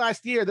was just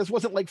last year. This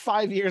wasn't like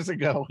 5 years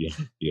ago.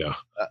 Yeah.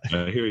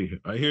 I hear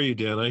you,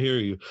 Dan. I hear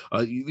you.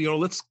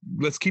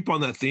 Let's keep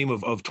on that theme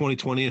of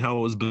 2020 and how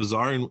it was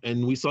bizarre.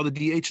 And we saw the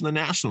DH in the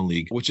National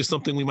League, which is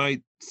something we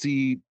might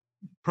see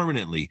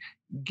permanently.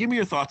 Give me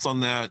your thoughts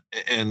on that,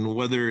 and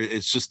whether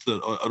it's just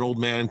an old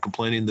man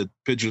complaining that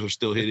pitchers are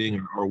still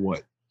hitting or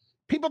what.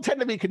 People tend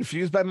to be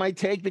confused by my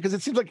take because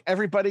it seems like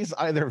everybody's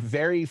either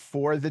very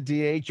for the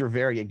DH or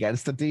very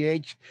against the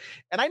DH.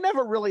 And I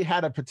never really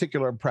had a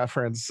particular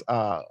preference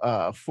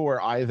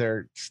for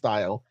either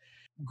style.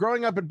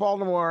 Growing up in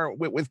Baltimore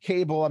with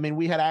cable, I mean,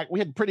 we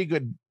had pretty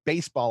good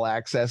baseball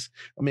access.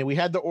 I mean, we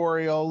had the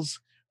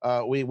Orioles.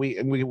 We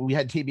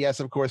had TBS,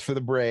 of course, for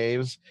the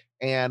Braves,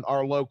 and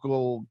our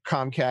local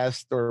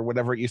Comcast or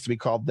whatever it used to be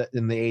called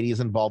in the 80s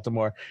in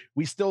Baltimore.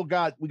 We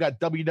got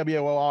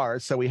WWOR,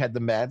 so we had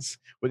the Mets.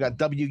 We got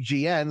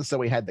WGN, so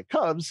we had the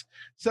Cubs.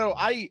 So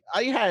I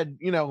had,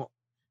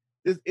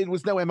 it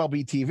was no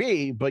MLB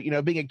TV, but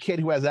being a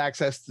kid who has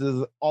access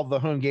to all the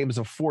home games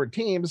of 4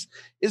 teams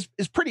is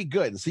pretty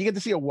good. So you get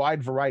to see a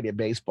wide variety of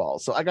baseball.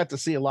 So I got to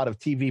see a lot of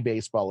TV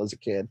baseball as a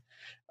kid,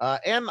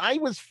 and I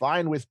was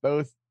fine with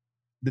both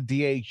the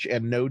DH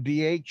and no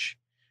DH.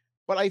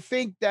 But I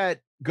think that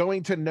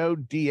going to no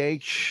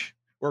DH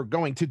or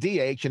going to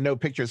DH and no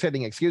pitchers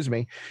hitting,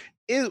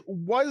 it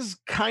was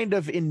kind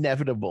of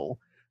inevitable.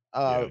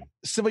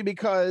 Simply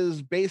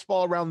because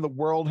baseball around the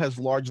world has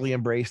largely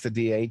embraced the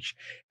DH.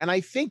 And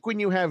I think when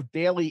you have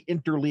daily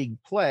interleague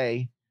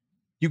play,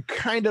 you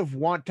kind of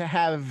want to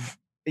have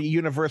a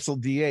universal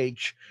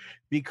DH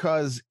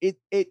because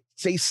it's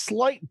a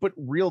slight but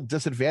real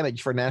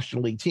disadvantage for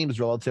National League teams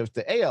relative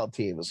to AL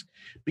teams,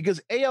 because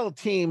AL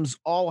teams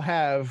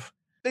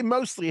they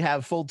mostly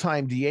have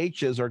full-time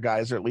DHs or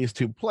guys, or at least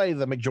who play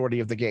the majority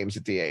of the games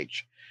at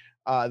DH.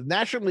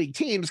 National League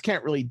teams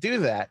can't really do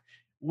that.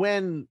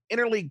 When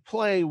interleague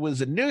play was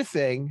a new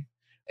thing,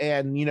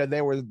 and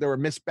there were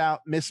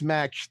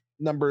mismatched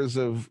numbers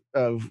of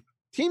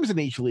teams in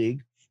each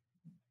league,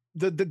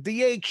 the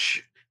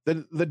DH,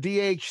 the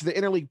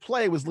interleague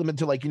play was limited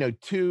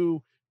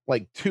to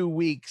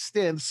 2-week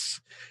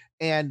stints.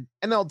 And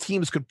NL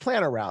teams could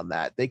plan around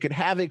that. They could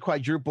have a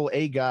quadruple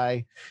A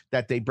guy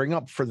that they bring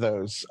up for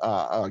those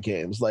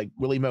games, like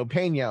Willie Mo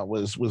Pena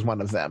was one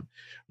of them.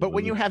 But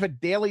when you have a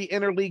daily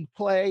interleague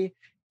play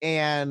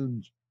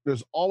and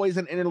there's always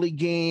an interleague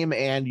game,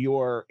 and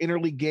your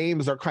interleague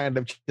games are kind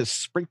of just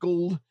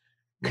sprinkled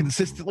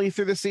consistently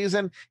through the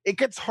season, it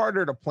gets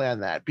harder to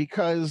plan that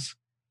because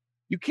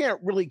you can't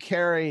really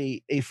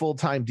carry a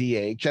full-time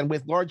DH. And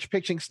with large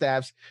pitching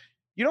staffs,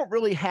 you don't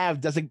really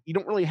have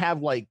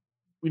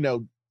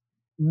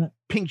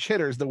pinch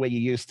hitters the way you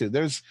used to.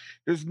 There's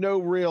no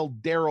real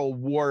Darrell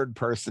Ward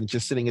person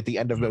just sitting at the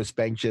end of most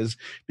benches,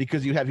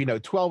 because you have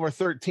 12 or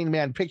 13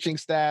 man pitching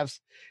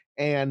staffs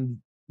and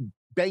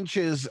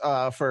benches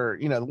for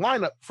the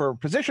lineup for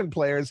position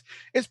players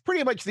is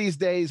pretty much these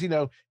days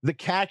the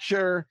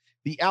catcher,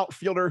 the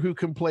outfielder who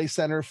can play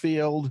center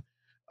field,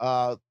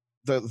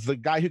 the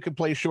guy who can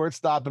play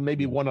shortstop, and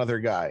maybe one other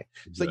guy.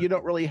 Exactly. So you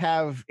don't really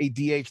have a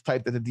DH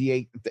type that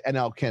the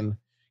NL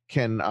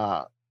can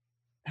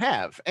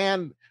have.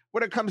 And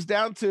what it comes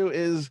down to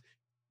is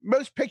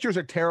most pitchers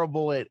are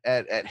terrible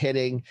at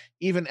hitting,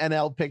 even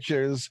NL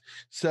pitchers.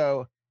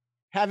 So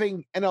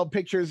having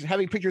pitchers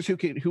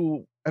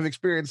who have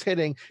experience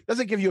hitting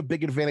doesn't give you a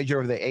big advantage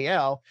over the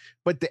AL,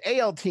 but the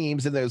AL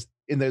teams in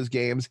those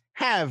games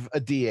have a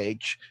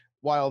DH,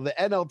 while the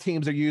NL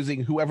teams are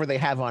using whoever they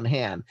have on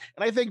hand.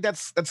 And I think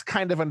that's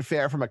kind of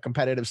unfair from a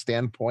competitive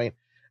standpoint.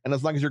 And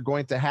as long as you're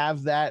going to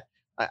have that,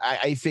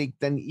 I think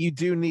then you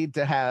do need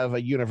to have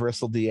a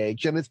universal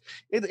DH. And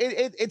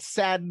it's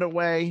sad in a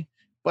way,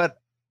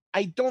 but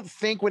I don't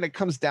think when it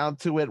comes down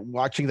to it,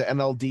 watching the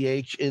NL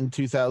DH in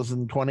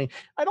 2020,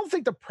 I don't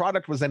think the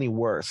product was any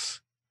worse,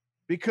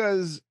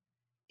 because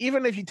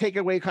even if you take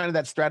away kind of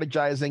that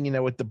strategizing,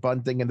 with the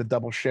bunting and the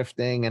double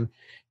shifting and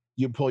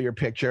you pull your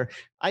picture,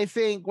 I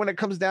think when it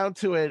comes down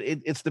to it,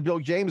 it's the Bill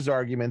James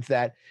argument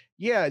that,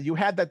 yeah, you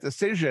had that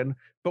decision,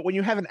 but when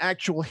you have an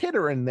actual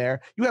hitter in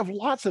there, you have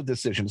lots of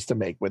decisions to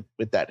make with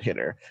that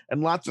hitter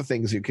and lots of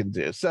things you can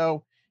do.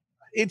 So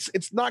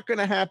it's not going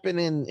to happen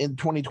in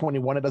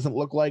 2021. It doesn't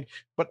look like,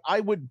 but I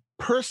would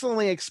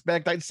personally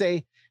expect, I'd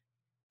say,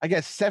 I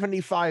guess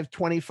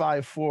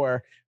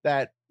 75-25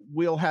 that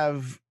we'll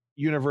have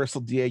universal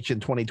DH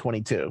in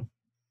 2022.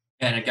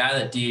 And a guy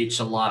that DH'd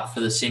a lot for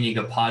the San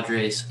Diego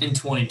Padres in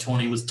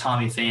 2020 was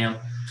Tommy Pham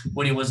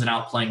when he wasn't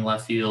out playing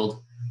left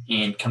field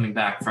and coming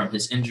back from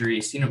his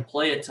injuries. He didn't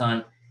play a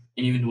ton,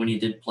 and even when he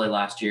did play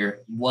last year,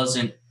 he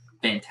wasn't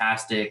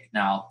fantastic.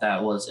 Now,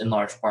 that was in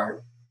large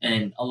part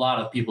in a lot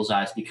of people's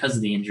eyes because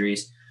of the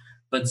injuries.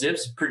 But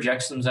Zips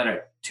projects him at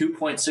a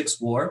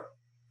 2.6 WAR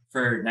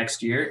for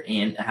next year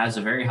and has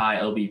a very high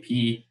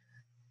OBP.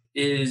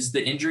 Is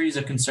the injuries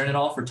a concern at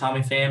all for Tommy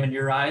Pham in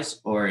your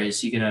eyes, or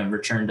is he going to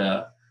return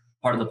to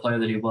part of the player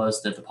that he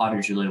was that the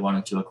Padres really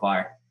wanted to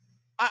acquire?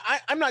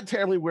 I'm not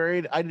terribly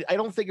worried. I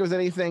don't think it was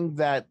anything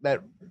that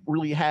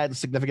really had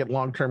significant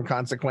long-term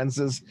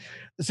consequences.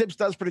 Zips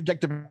does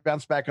project to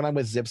bounce back, and I'm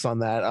with Zips on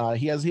that.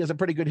 He has a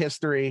pretty good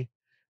history.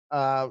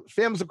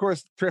 Pham's, of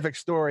course, terrific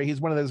story.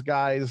 He's one of those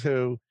guys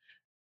who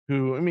I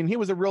mean, he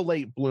was a real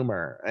late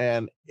bloomer,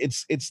 and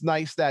it's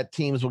nice that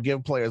teams will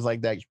give players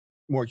like that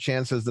more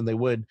chances than they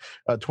would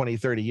 20,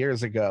 30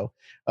 years ago.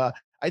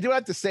 I do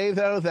have to say,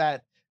 though,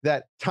 that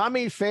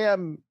Tommy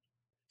Pham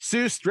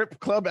sues strip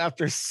club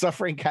after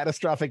suffering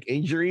catastrophic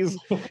injuries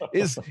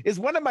is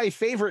one of my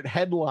favorite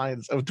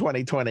headlines of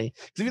 2020.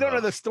 Because if you don't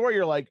know the story,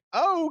 you're like,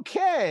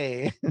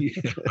 okay.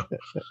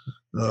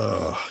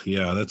 Yeah.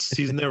 Yeah,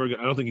 he's never,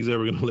 I don't think he's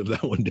ever going to live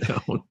that one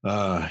down.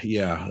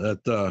 Yeah,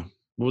 that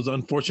was an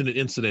unfortunate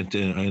incident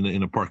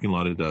in a parking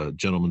lot at a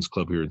gentleman's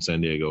club here in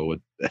San Diego.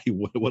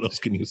 What else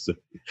can you say?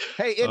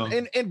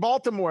 Hey, in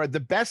Baltimore, the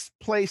best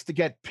place to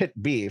get pit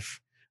beef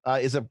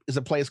is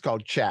a place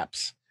called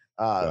Chaps.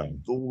 A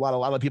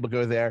lot of people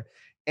go there,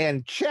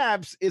 and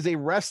Chaps is a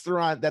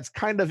restaurant that's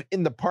kind of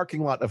in the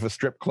parking lot of a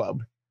strip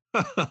club.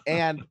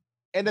 and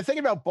the thing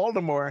about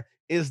Baltimore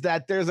is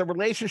that there's a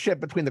relationship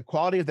between the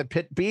quality of the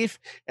pit beef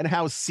and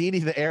how seedy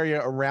the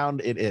area around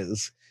it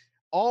is.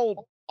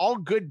 All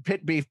good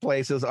pit beef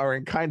places are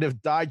in kind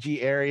of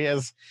dodgy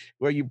areas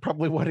where you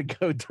probably want to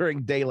go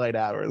during daylight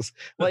hours.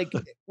 Like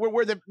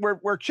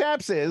where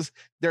Chaps is,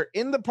 they're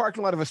in the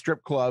parking lot of a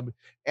strip club,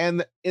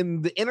 and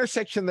in the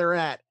intersection they're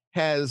at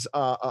has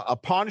a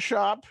pawn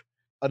shop,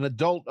 an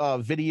adult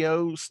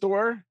video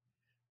store,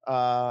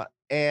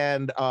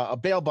 and a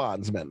bail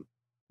bondsman.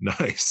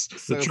 Nice.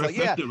 So it's like,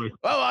 yeah.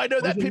 Oh, I know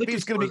that pit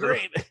beef's going to be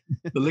great.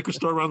 The liquor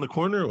store around the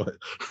corner. What?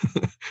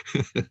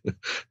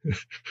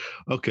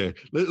 Okay,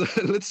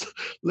 let's.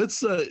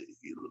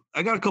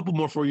 I got a couple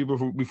more for you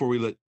before we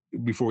let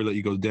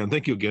you go, Dan.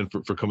 Thank you again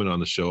for coming on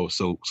the show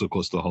so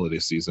close to the holiday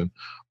season.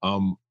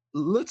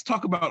 Let's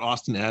talk about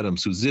Austin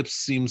Adams, who Zips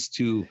seems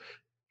to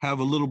have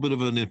a little bit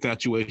of an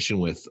infatuation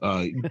with.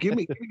 Give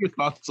me your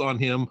thoughts on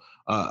him,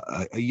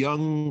 a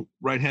young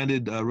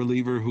right-handed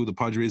reliever who the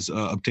Padres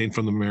obtained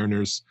from the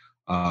Mariners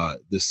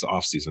this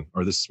offseason,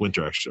 or this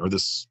winter, actually, or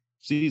this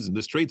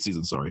trade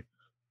season, sorry.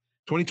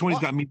 2020's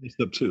got me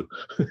mixed up too.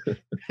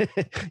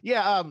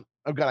 Yeah.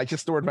 Oh God, I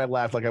just stored my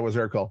laugh like I was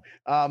Urkel.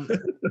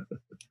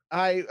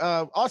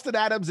 Austin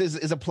Adams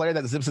is a player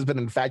that Zips has been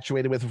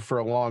infatuated with for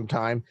a long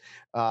time.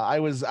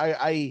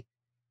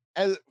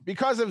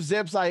 Because of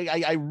Zips,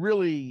 I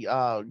really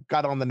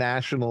got on the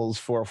Nationals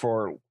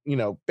for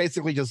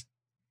basically just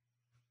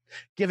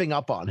giving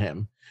up on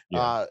him.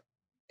 Yeah.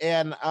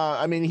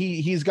 I mean,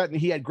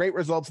 he had great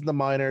results in the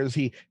minors.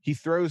 He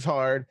throws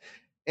hard.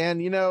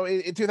 And,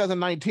 in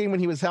 2019, when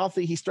he was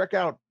healthy, he struck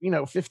out,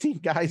 15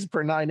 guys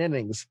per 9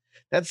 innings.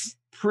 That's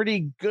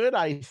pretty good,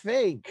 I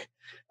think.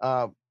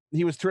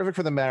 He was terrific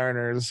for the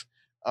Mariners.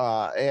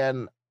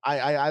 And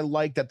I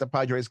like that the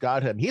Padres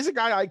got him. He's a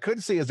guy I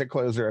could see as a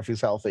closer if he's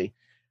healthy.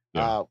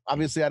 Yeah.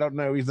 Obviously, I don't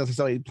know he's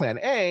necessarily plan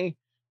A,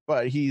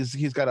 but he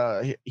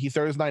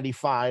throws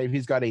 95.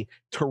 He's got a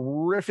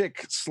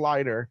terrific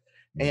slider.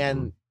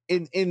 Mm-hmm.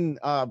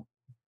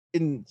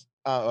 And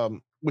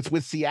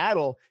with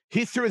Seattle,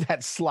 he threw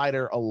that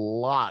slider a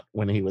lot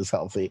when he was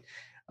healthy.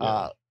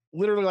 Yeah.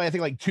 Literally, I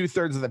think like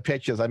 2/3 of the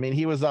pitches. I mean,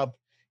 he was up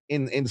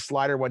in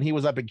slider when he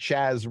was up in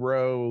Chaz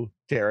Rowe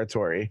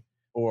territory.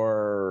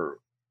 Or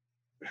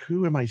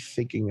who am I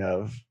thinking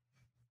of?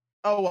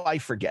 Oh, I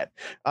forget.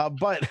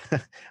 But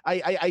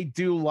I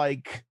do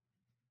like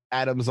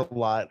Adams a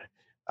lot.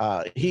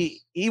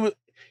 He was.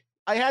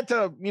 I had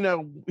to,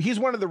 he's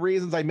one of the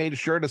reasons I made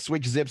sure to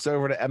switch Zips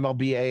over to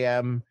MLB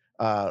AM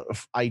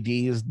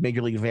IDs,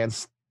 Major League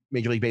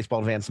Baseball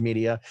Advanced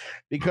Media,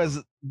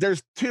 because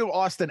there's 2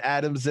 Austin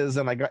Adamses,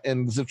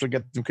 and Zips will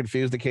get them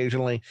confused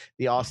occasionally.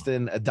 The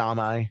Austin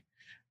Adami,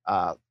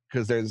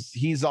 because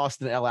he's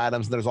Austin L.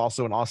 Adams, and there's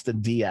also an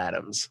Austin D.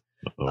 Adams.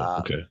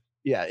 Okay.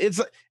 Yeah, it's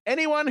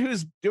anyone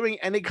who's doing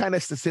any kind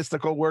of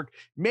statistical work,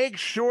 make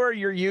sure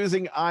you're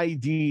using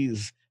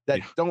IDs that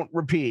don't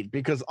repeat,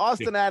 because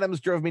Austin Adams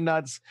drove me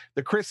nuts.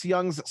 The Chris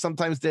Youngs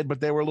sometimes did,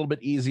 but they were a little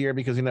bit easier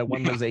because,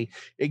 one was a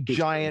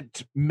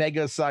giant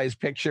mega sized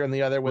picture and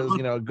the other was,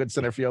 a good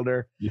center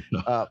fielder.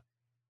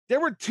 There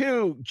were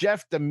 2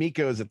 Jeff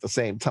D'Amicos at the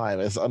same time,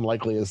 as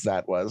unlikely as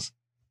that was.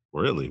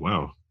 Really?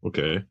 Wow.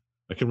 Okay.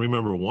 I can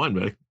remember one,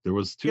 but there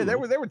was 2. Yeah, there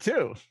were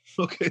 2.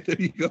 Okay, there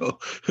you go.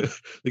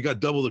 They got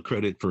double the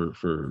credit for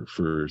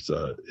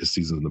his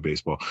season in the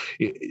baseball.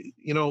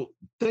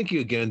 Thank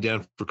you again,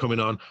 Dan, for coming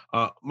on.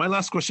 My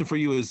last question for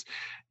you is,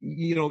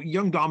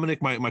 young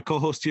Dominic, my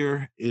co-host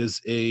here,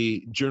 is a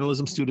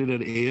journalism student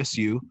at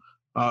ASU.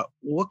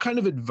 What kind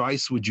of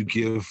advice would you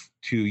give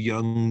to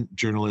young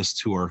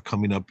journalists who are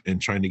coming up and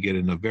trying to get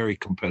in a very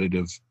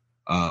competitive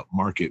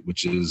market,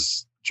 which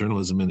is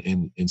journalism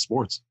in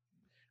sports?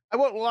 I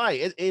won't lie,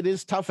 it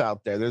is tough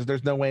out there.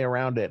 There's no way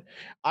around it.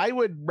 I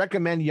would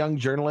recommend young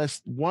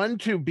journalists, one,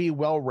 to be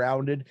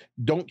well-rounded.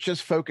 Don't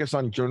just focus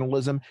on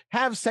journalism.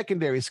 Have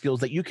secondary skills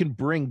that you can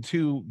bring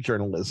to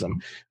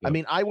journalism. Yeah. I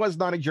mean, I was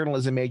not a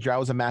journalism major. I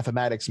was a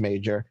mathematics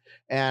major.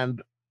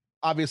 And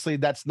obviously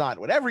that's not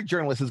what every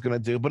journalist is going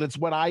to do, but it's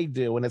what I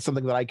do, and it's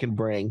something that I can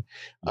bring.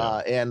 Yeah.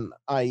 And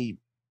I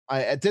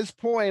at this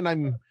point,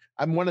 I'm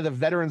one of the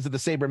veterans of the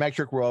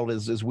sabermetric world,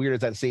 as weird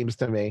as that seems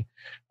to me.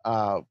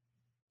 But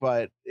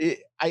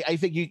I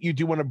think you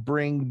do want to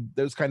bring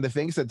those kind of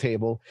things to the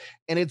table.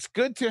 And it's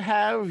good to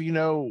have,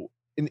 an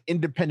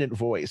independent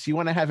voice. You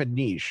want to have a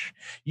niche.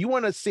 You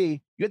have to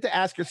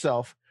ask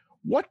yourself,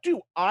 what do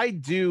I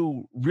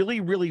do really,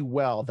 really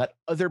well that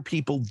other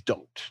people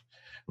don't?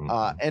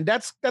 Mm-hmm. And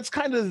that's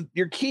kind of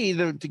your key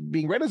to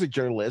being read as a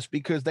journalist,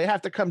 because they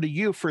have to come to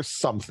you for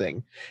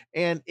something.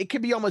 And it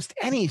can be almost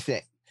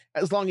anything,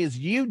 as long as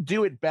you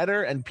do it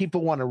better and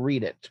people want to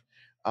read it.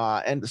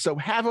 And so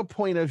have a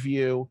point of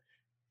view.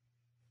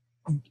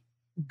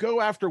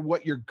 Go after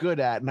what you're good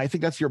at, and I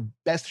think that's your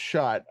best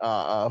shot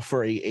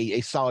for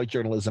a solid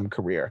journalism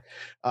career.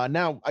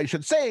 Now, I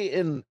should say,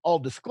 in all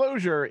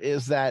disclosure,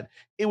 is that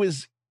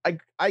I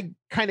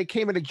kind of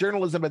came into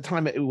journalism at a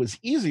time that it was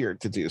easier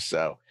to do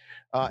so.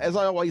 As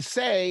I always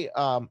say,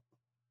 I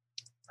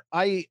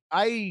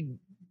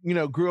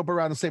grew up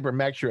around the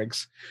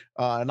sabermetrics,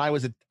 and I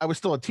was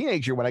still a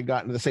teenager when I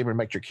got into the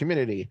sabermetric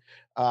community.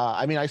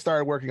 I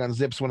started working on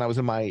Zips when I was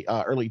in my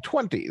early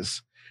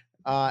 20s.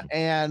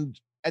 And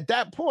at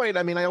that point,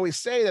 I always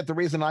say that the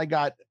reason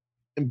that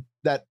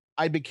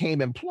I became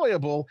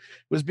employable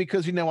was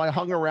because, I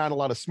hung around a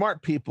lot of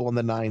smart people in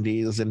the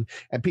 90s, and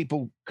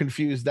people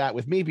confused that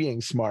with me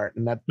being smart.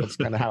 And that's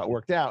kind of how it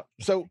worked out.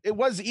 So it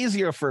was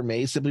easier for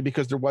me, simply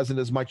because there wasn't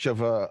as much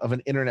of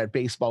an internet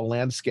baseball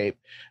landscape.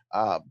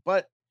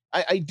 But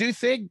I do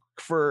think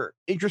for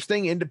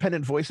interesting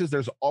independent voices,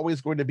 there's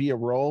always going to be a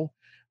role.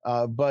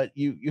 But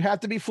you have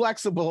to be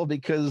flexible,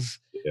 because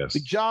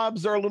the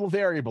jobs are a little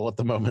variable at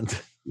the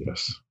moment.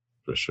 Yes,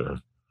 for sure.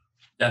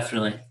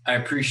 Definitely. I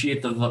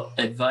appreciate the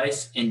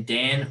advice. And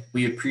Dan,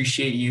 we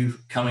appreciate you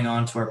coming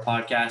on to our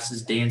podcast. This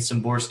is Dan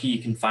Szymborski.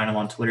 You can find him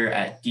on Twitter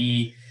at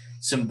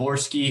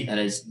DSzymborski. That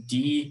is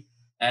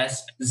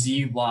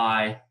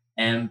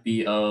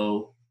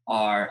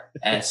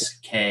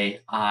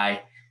DSZYMBORSKI.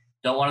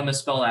 Don't want to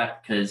misspell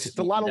that, because it's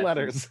a lot of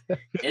letters. It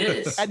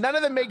is, and none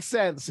of them make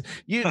sense.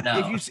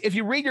 If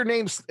you read your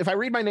names, if I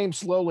read my name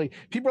slowly,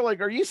 people are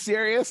like, "Are you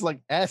serious?" Like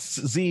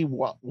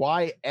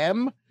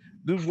SZYM.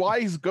 Do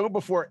Y's go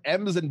before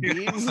M's and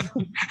B's?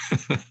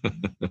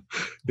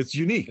 It's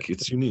unique.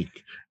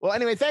 Well,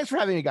 anyway, thanks for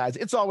having me, guys.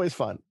 It's always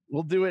fun.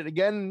 We'll do it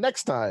again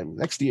next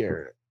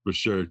year. For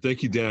sure.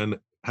 Thank you, Dan.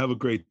 Have a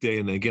great day,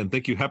 and again,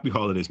 thank you. Happy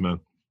holidays,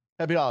 man.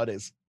 Happy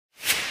holidays.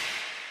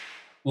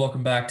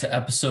 Welcome back to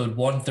episode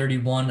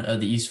 131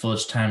 of the East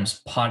Village Times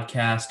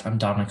podcast. I'm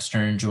Dominic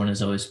Stern, joined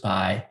as always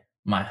by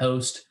my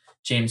host,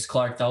 James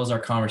Clark. That was our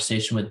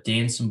conversation with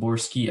Dan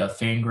Szymborski of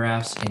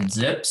Fangraphs and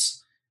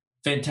Zips.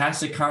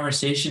 Fantastic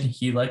conversation.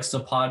 He likes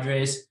the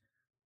Padres,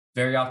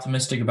 very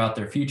optimistic about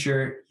their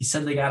future. He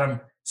said they got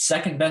him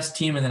second best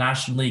team in the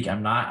National League.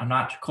 I'm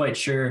not quite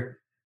sure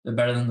they're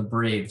better than the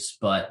Braves,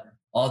 but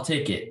I'll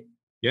take it.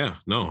 Yeah,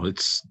 no,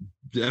 it's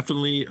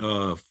definitely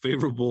a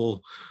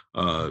favorable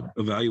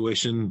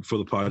evaluation for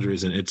the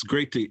Padres, and it's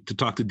great to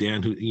talk to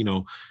Dan, who,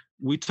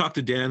 we talked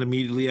to Dan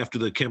immediately after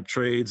the Kemp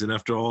trades and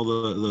after all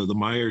the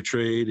Meyer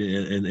trade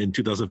in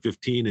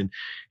 2015, and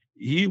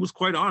he was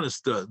quite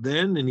honest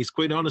then, and he's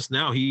quite honest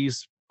now.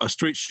 He's a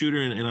straight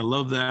shooter, and I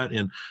love that.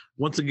 And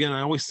once again,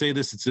 I always say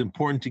this, it's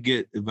important to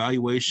get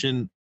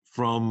evaluation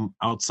from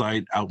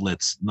outside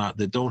outlets, not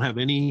that don't have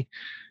any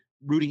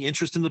rooting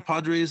interest in the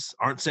Padres,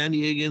 aren't San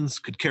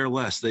Diegans, could care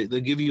less. They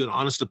give you an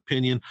honest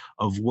opinion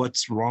of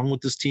what's wrong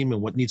with this team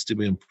and what needs to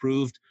be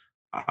improved.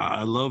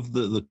 I love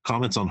the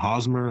comments on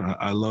Hosmer.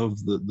 I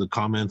love the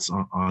comments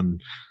on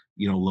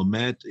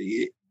Lamet.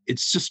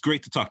 It's just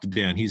great to talk to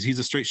Dan. He's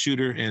a straight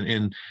shooter,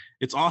 and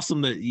it's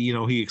awesome that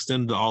he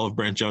extended the olive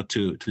branch out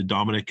to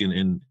Dominic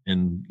and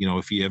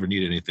if he ever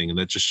needed anything, and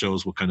that just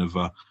shows what kind of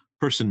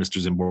person Mr.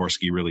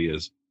 Szymborski really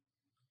is.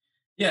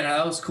 Yeah, no,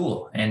 that was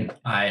cool. And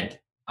I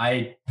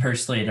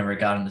personally never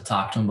gotten to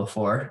talk to him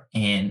before,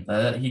 and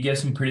he gives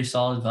some pretty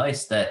solid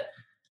advice that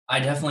I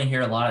definitely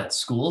hear a lot at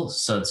school.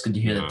 So it's good to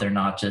hear that they're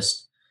not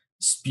just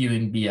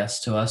spewing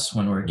BS to us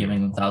when we're giving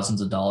them thousands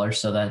of dollars.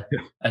 So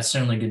that's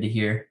certainly good to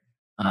hear.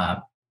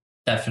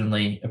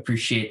 Definitely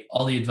appreciate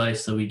all the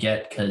advice that we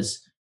get,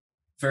 because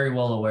very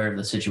well aware of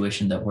the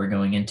situation that we're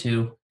going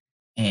into,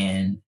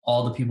 and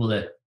all the people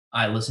that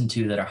I listen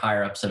to that are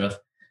higher ups that have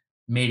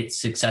made it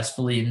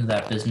successfully into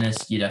that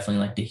business. You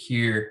definitely like to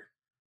hear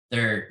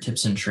their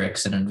tips and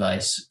tricks and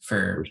advice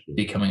for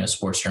becoming a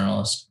sports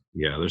journalist.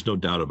 Yeah, there's no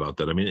doubt about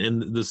that. I mean,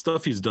 and the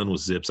stuff he's done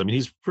with Zips, I mean,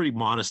 he's pretty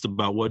modest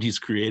about what he's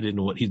created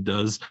and what he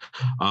does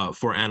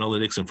for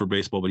analytics and for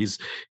baseball, but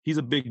he's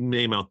a big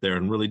name out there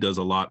and really does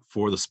a lot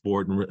for the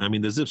sport. And I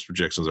mean, the Zips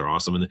projections are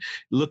awesome. And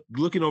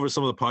looking over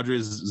some of the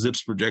Padres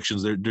Zips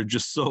projections, they're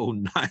just so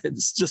nice.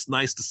 It's just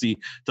nice to see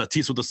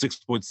Tatis with a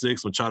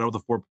 6.6, Machado with a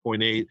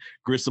 4.8,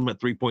 Grissom at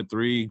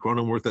 3.3,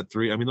 Cronenworth at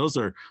 3. I mean, those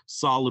are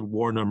solid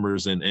WAR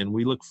numbers, and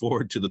we look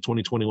forward to the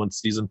 2021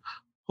 season.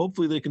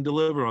 Hopefully they can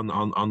deliver on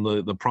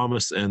the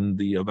promise and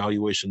the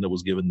evaluation that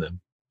was given them.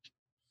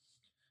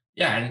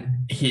 Yeah,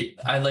 and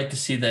I'd like to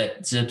see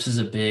that Zips is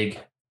a big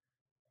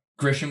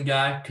Grisham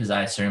guy, because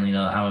I certainly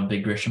know I'm a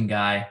big Grisham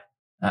guy.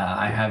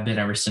 I have been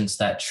ever since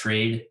that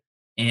trade,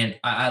 and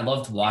I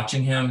loved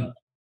watching him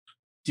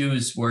do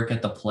his work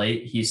at the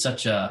plate. He's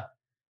such a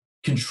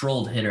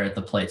controlled hitter at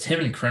the plate. It's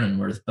him and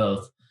Cronenworth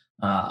both.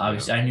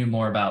 Obviously, I knew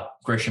more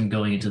about Grisham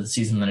going into the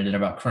season than I did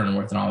about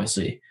Cronenworth, and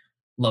obviously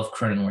love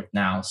Cronenworth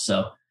now.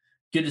 So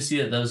good to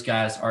see that those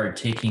guys are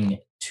taking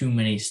too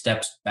many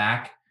steps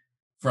back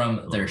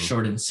from their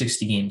shortened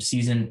 60-game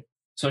season,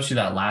 especially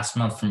that last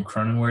month from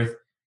Cronenworth.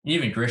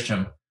 Even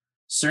Grisham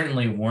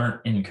certainly weren't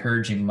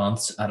encouraging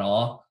months at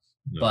all,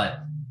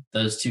 but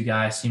those two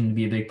guys seem to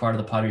be a big part of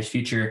the Padres'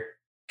 future.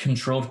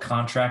 Controlled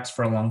contracts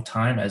for a long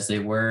time, as they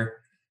were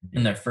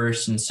in their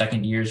first and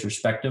second years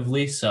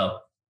respectively. So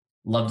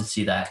love to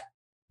see that.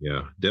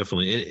 Yeah,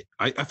 definitely.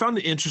 I found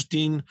it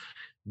interesting,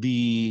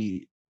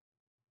 the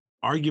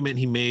argument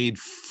he made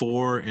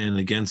for and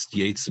against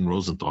Yates and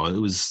Rosenthal. It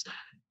was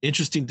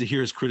interesting to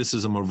hear his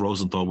criticism of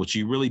Rosenthal, which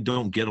you really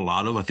don't get a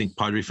lot of. I think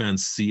Padre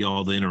fans see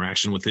all the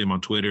interaction with him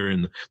on Twitter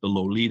and the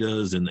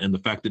Lolitas and the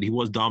fact that he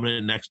was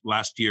dominant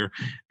last year,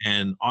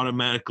 and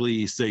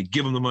automatically say,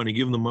 give him the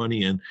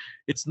money. And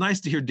it's nice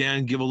to hear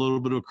Dan give a little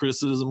bit of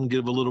criticism,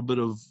 give a little bit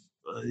of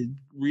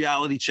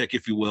reality check,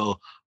 if you will,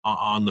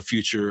 on the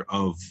future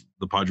of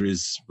the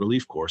Padres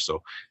relief corps.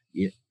 So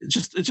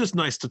it's just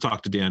nice to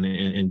talk to Dan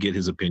and get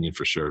his opinion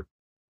for sure.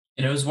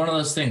 And it was one of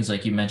those things,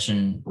 like you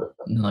mentioned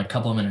like a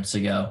couple of minutes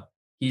ago,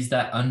 he's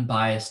that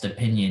unbiased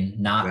opinion,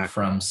 not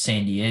from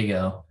San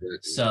Diego.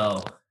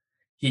 So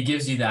he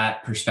gives you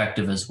that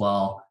perspective as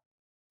well.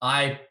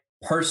 I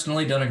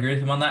personally don't agree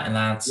with him on that. And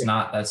that's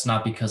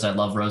not because I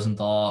love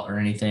Rosenthal or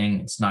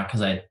anything. It's not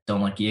because I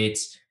don't like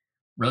Yates.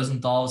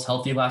 Rosenthal was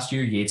healthy last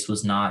year. Yates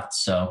was not.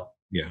 So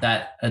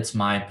that's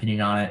my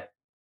opinion on it.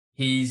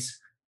 He's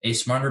a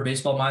smarter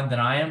baseball mind than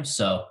I am.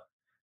 So,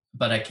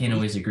 but I can't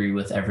always agree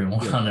with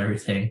everyone on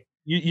everything.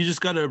 You just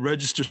got to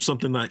register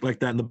something like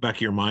that in the back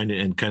of your mind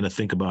and kind of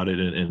think about it.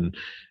 And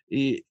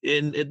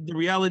the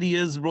reality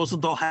is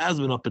Rosenthal has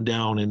been up and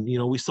down, and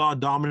we saw a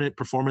dominant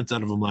performance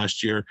out of him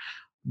last year.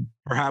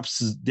 Perhaps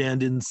Dan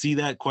didn't see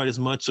that quite as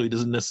much, so he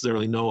doesn't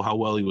necessarily know how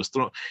well he was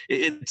thrown.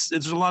 It's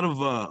a lot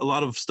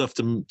of stuff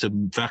to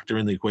factor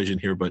in the equation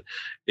here, but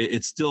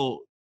it's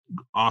still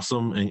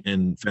awesome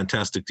and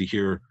fantastic to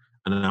hear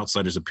an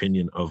outsider's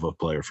opinion of a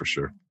player for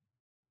sure.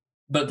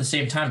 But at the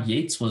same time,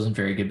 Yates wasn't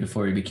very good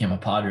before he became a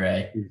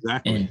Padre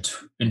in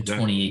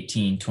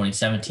 2018,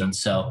 2017.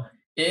 So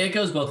it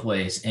goes both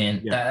ways.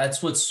 And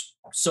that's what's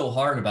so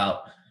hard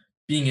about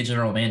being a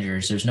general manager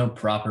is there's no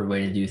proper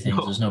way to do things.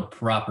 No. There's no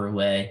proper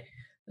way.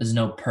 There's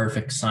no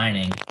perfect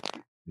signing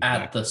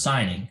at the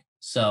signing.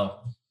 So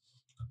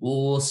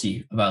we'll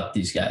see about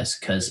these guys,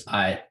 because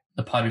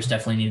the Padres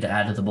definitely need to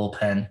add to the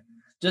bullpen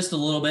just a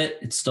little bit.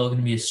 It's still going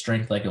to be a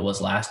strength like it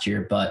was last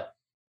year, but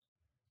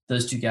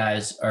those two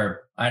guys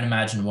I'd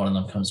imagine one of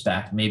them comes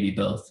back, maybe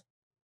both.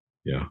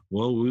 Yeah.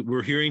 Well,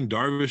 we're hearing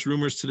Darvish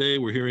rumors today.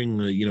 We're hearing,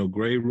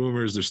 Gray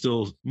rumors. They're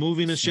still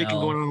moving and shaking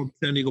going on with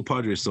San Diego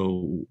Padres.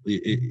 So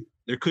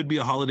there could be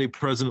a holiday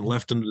present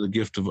left under the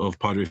gift of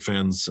Padre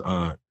fans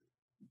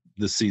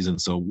this season.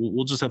 So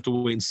we'll just have to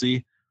wait and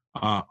see.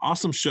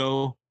 Awesome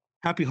show.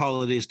 Happy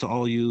holidays to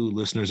all you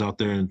listeners out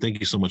there. And thank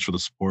you so much for the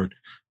support.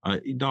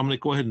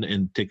 Dominic, go ahead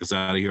and take us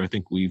out of here. I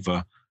think we've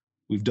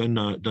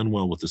done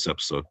well with this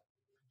episode.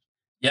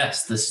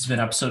 Yes, this has been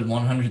episode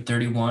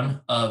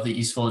 131 of the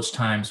East Village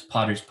Times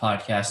Padres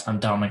podcast. I'm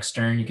Dominic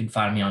Stern. You can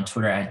find me on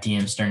Twitter at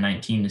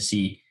DMStern19 to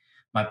see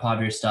my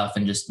Padres stuff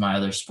and just my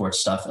other sports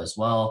stuff as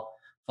well.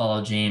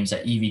 Follow James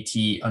at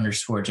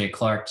EVT_J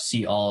Clark to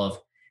see all of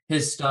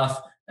his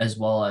stuff, as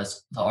well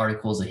as the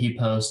articles that he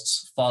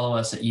posts. Follow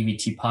us at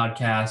EVT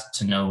Podcast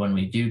to know when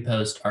we do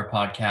post our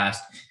podcast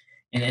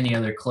and any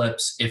other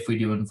clips. If we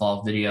do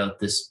involve video,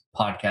 this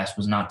podcast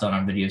was not done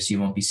on video, so you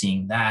won't be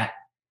seeing that.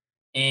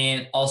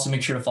 And also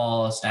make sure to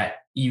follow us at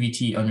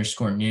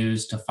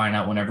EVT_news to find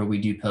out whenever we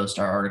do post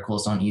our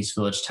articles on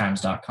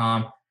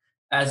EastVillageTimes.com,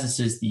 as this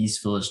is the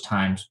East Village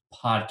Times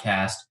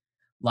podcast.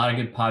 A lot of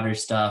good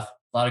Padres stuff,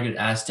 a lot of good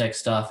Aztec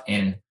stuff,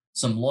 and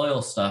some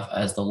loyal stuff,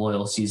 as the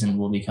loyal season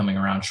will be coming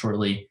around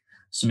shortly.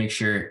 So make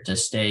sure to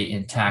stay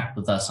intact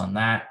with us on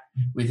that.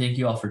 We thank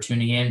you all for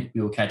tuning in.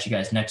 We will catch you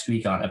guys next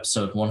week on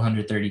episode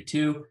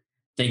 132.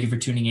 Thank you for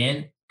tuning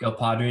in. Go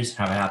Padres.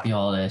 Have a happy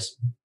holidays.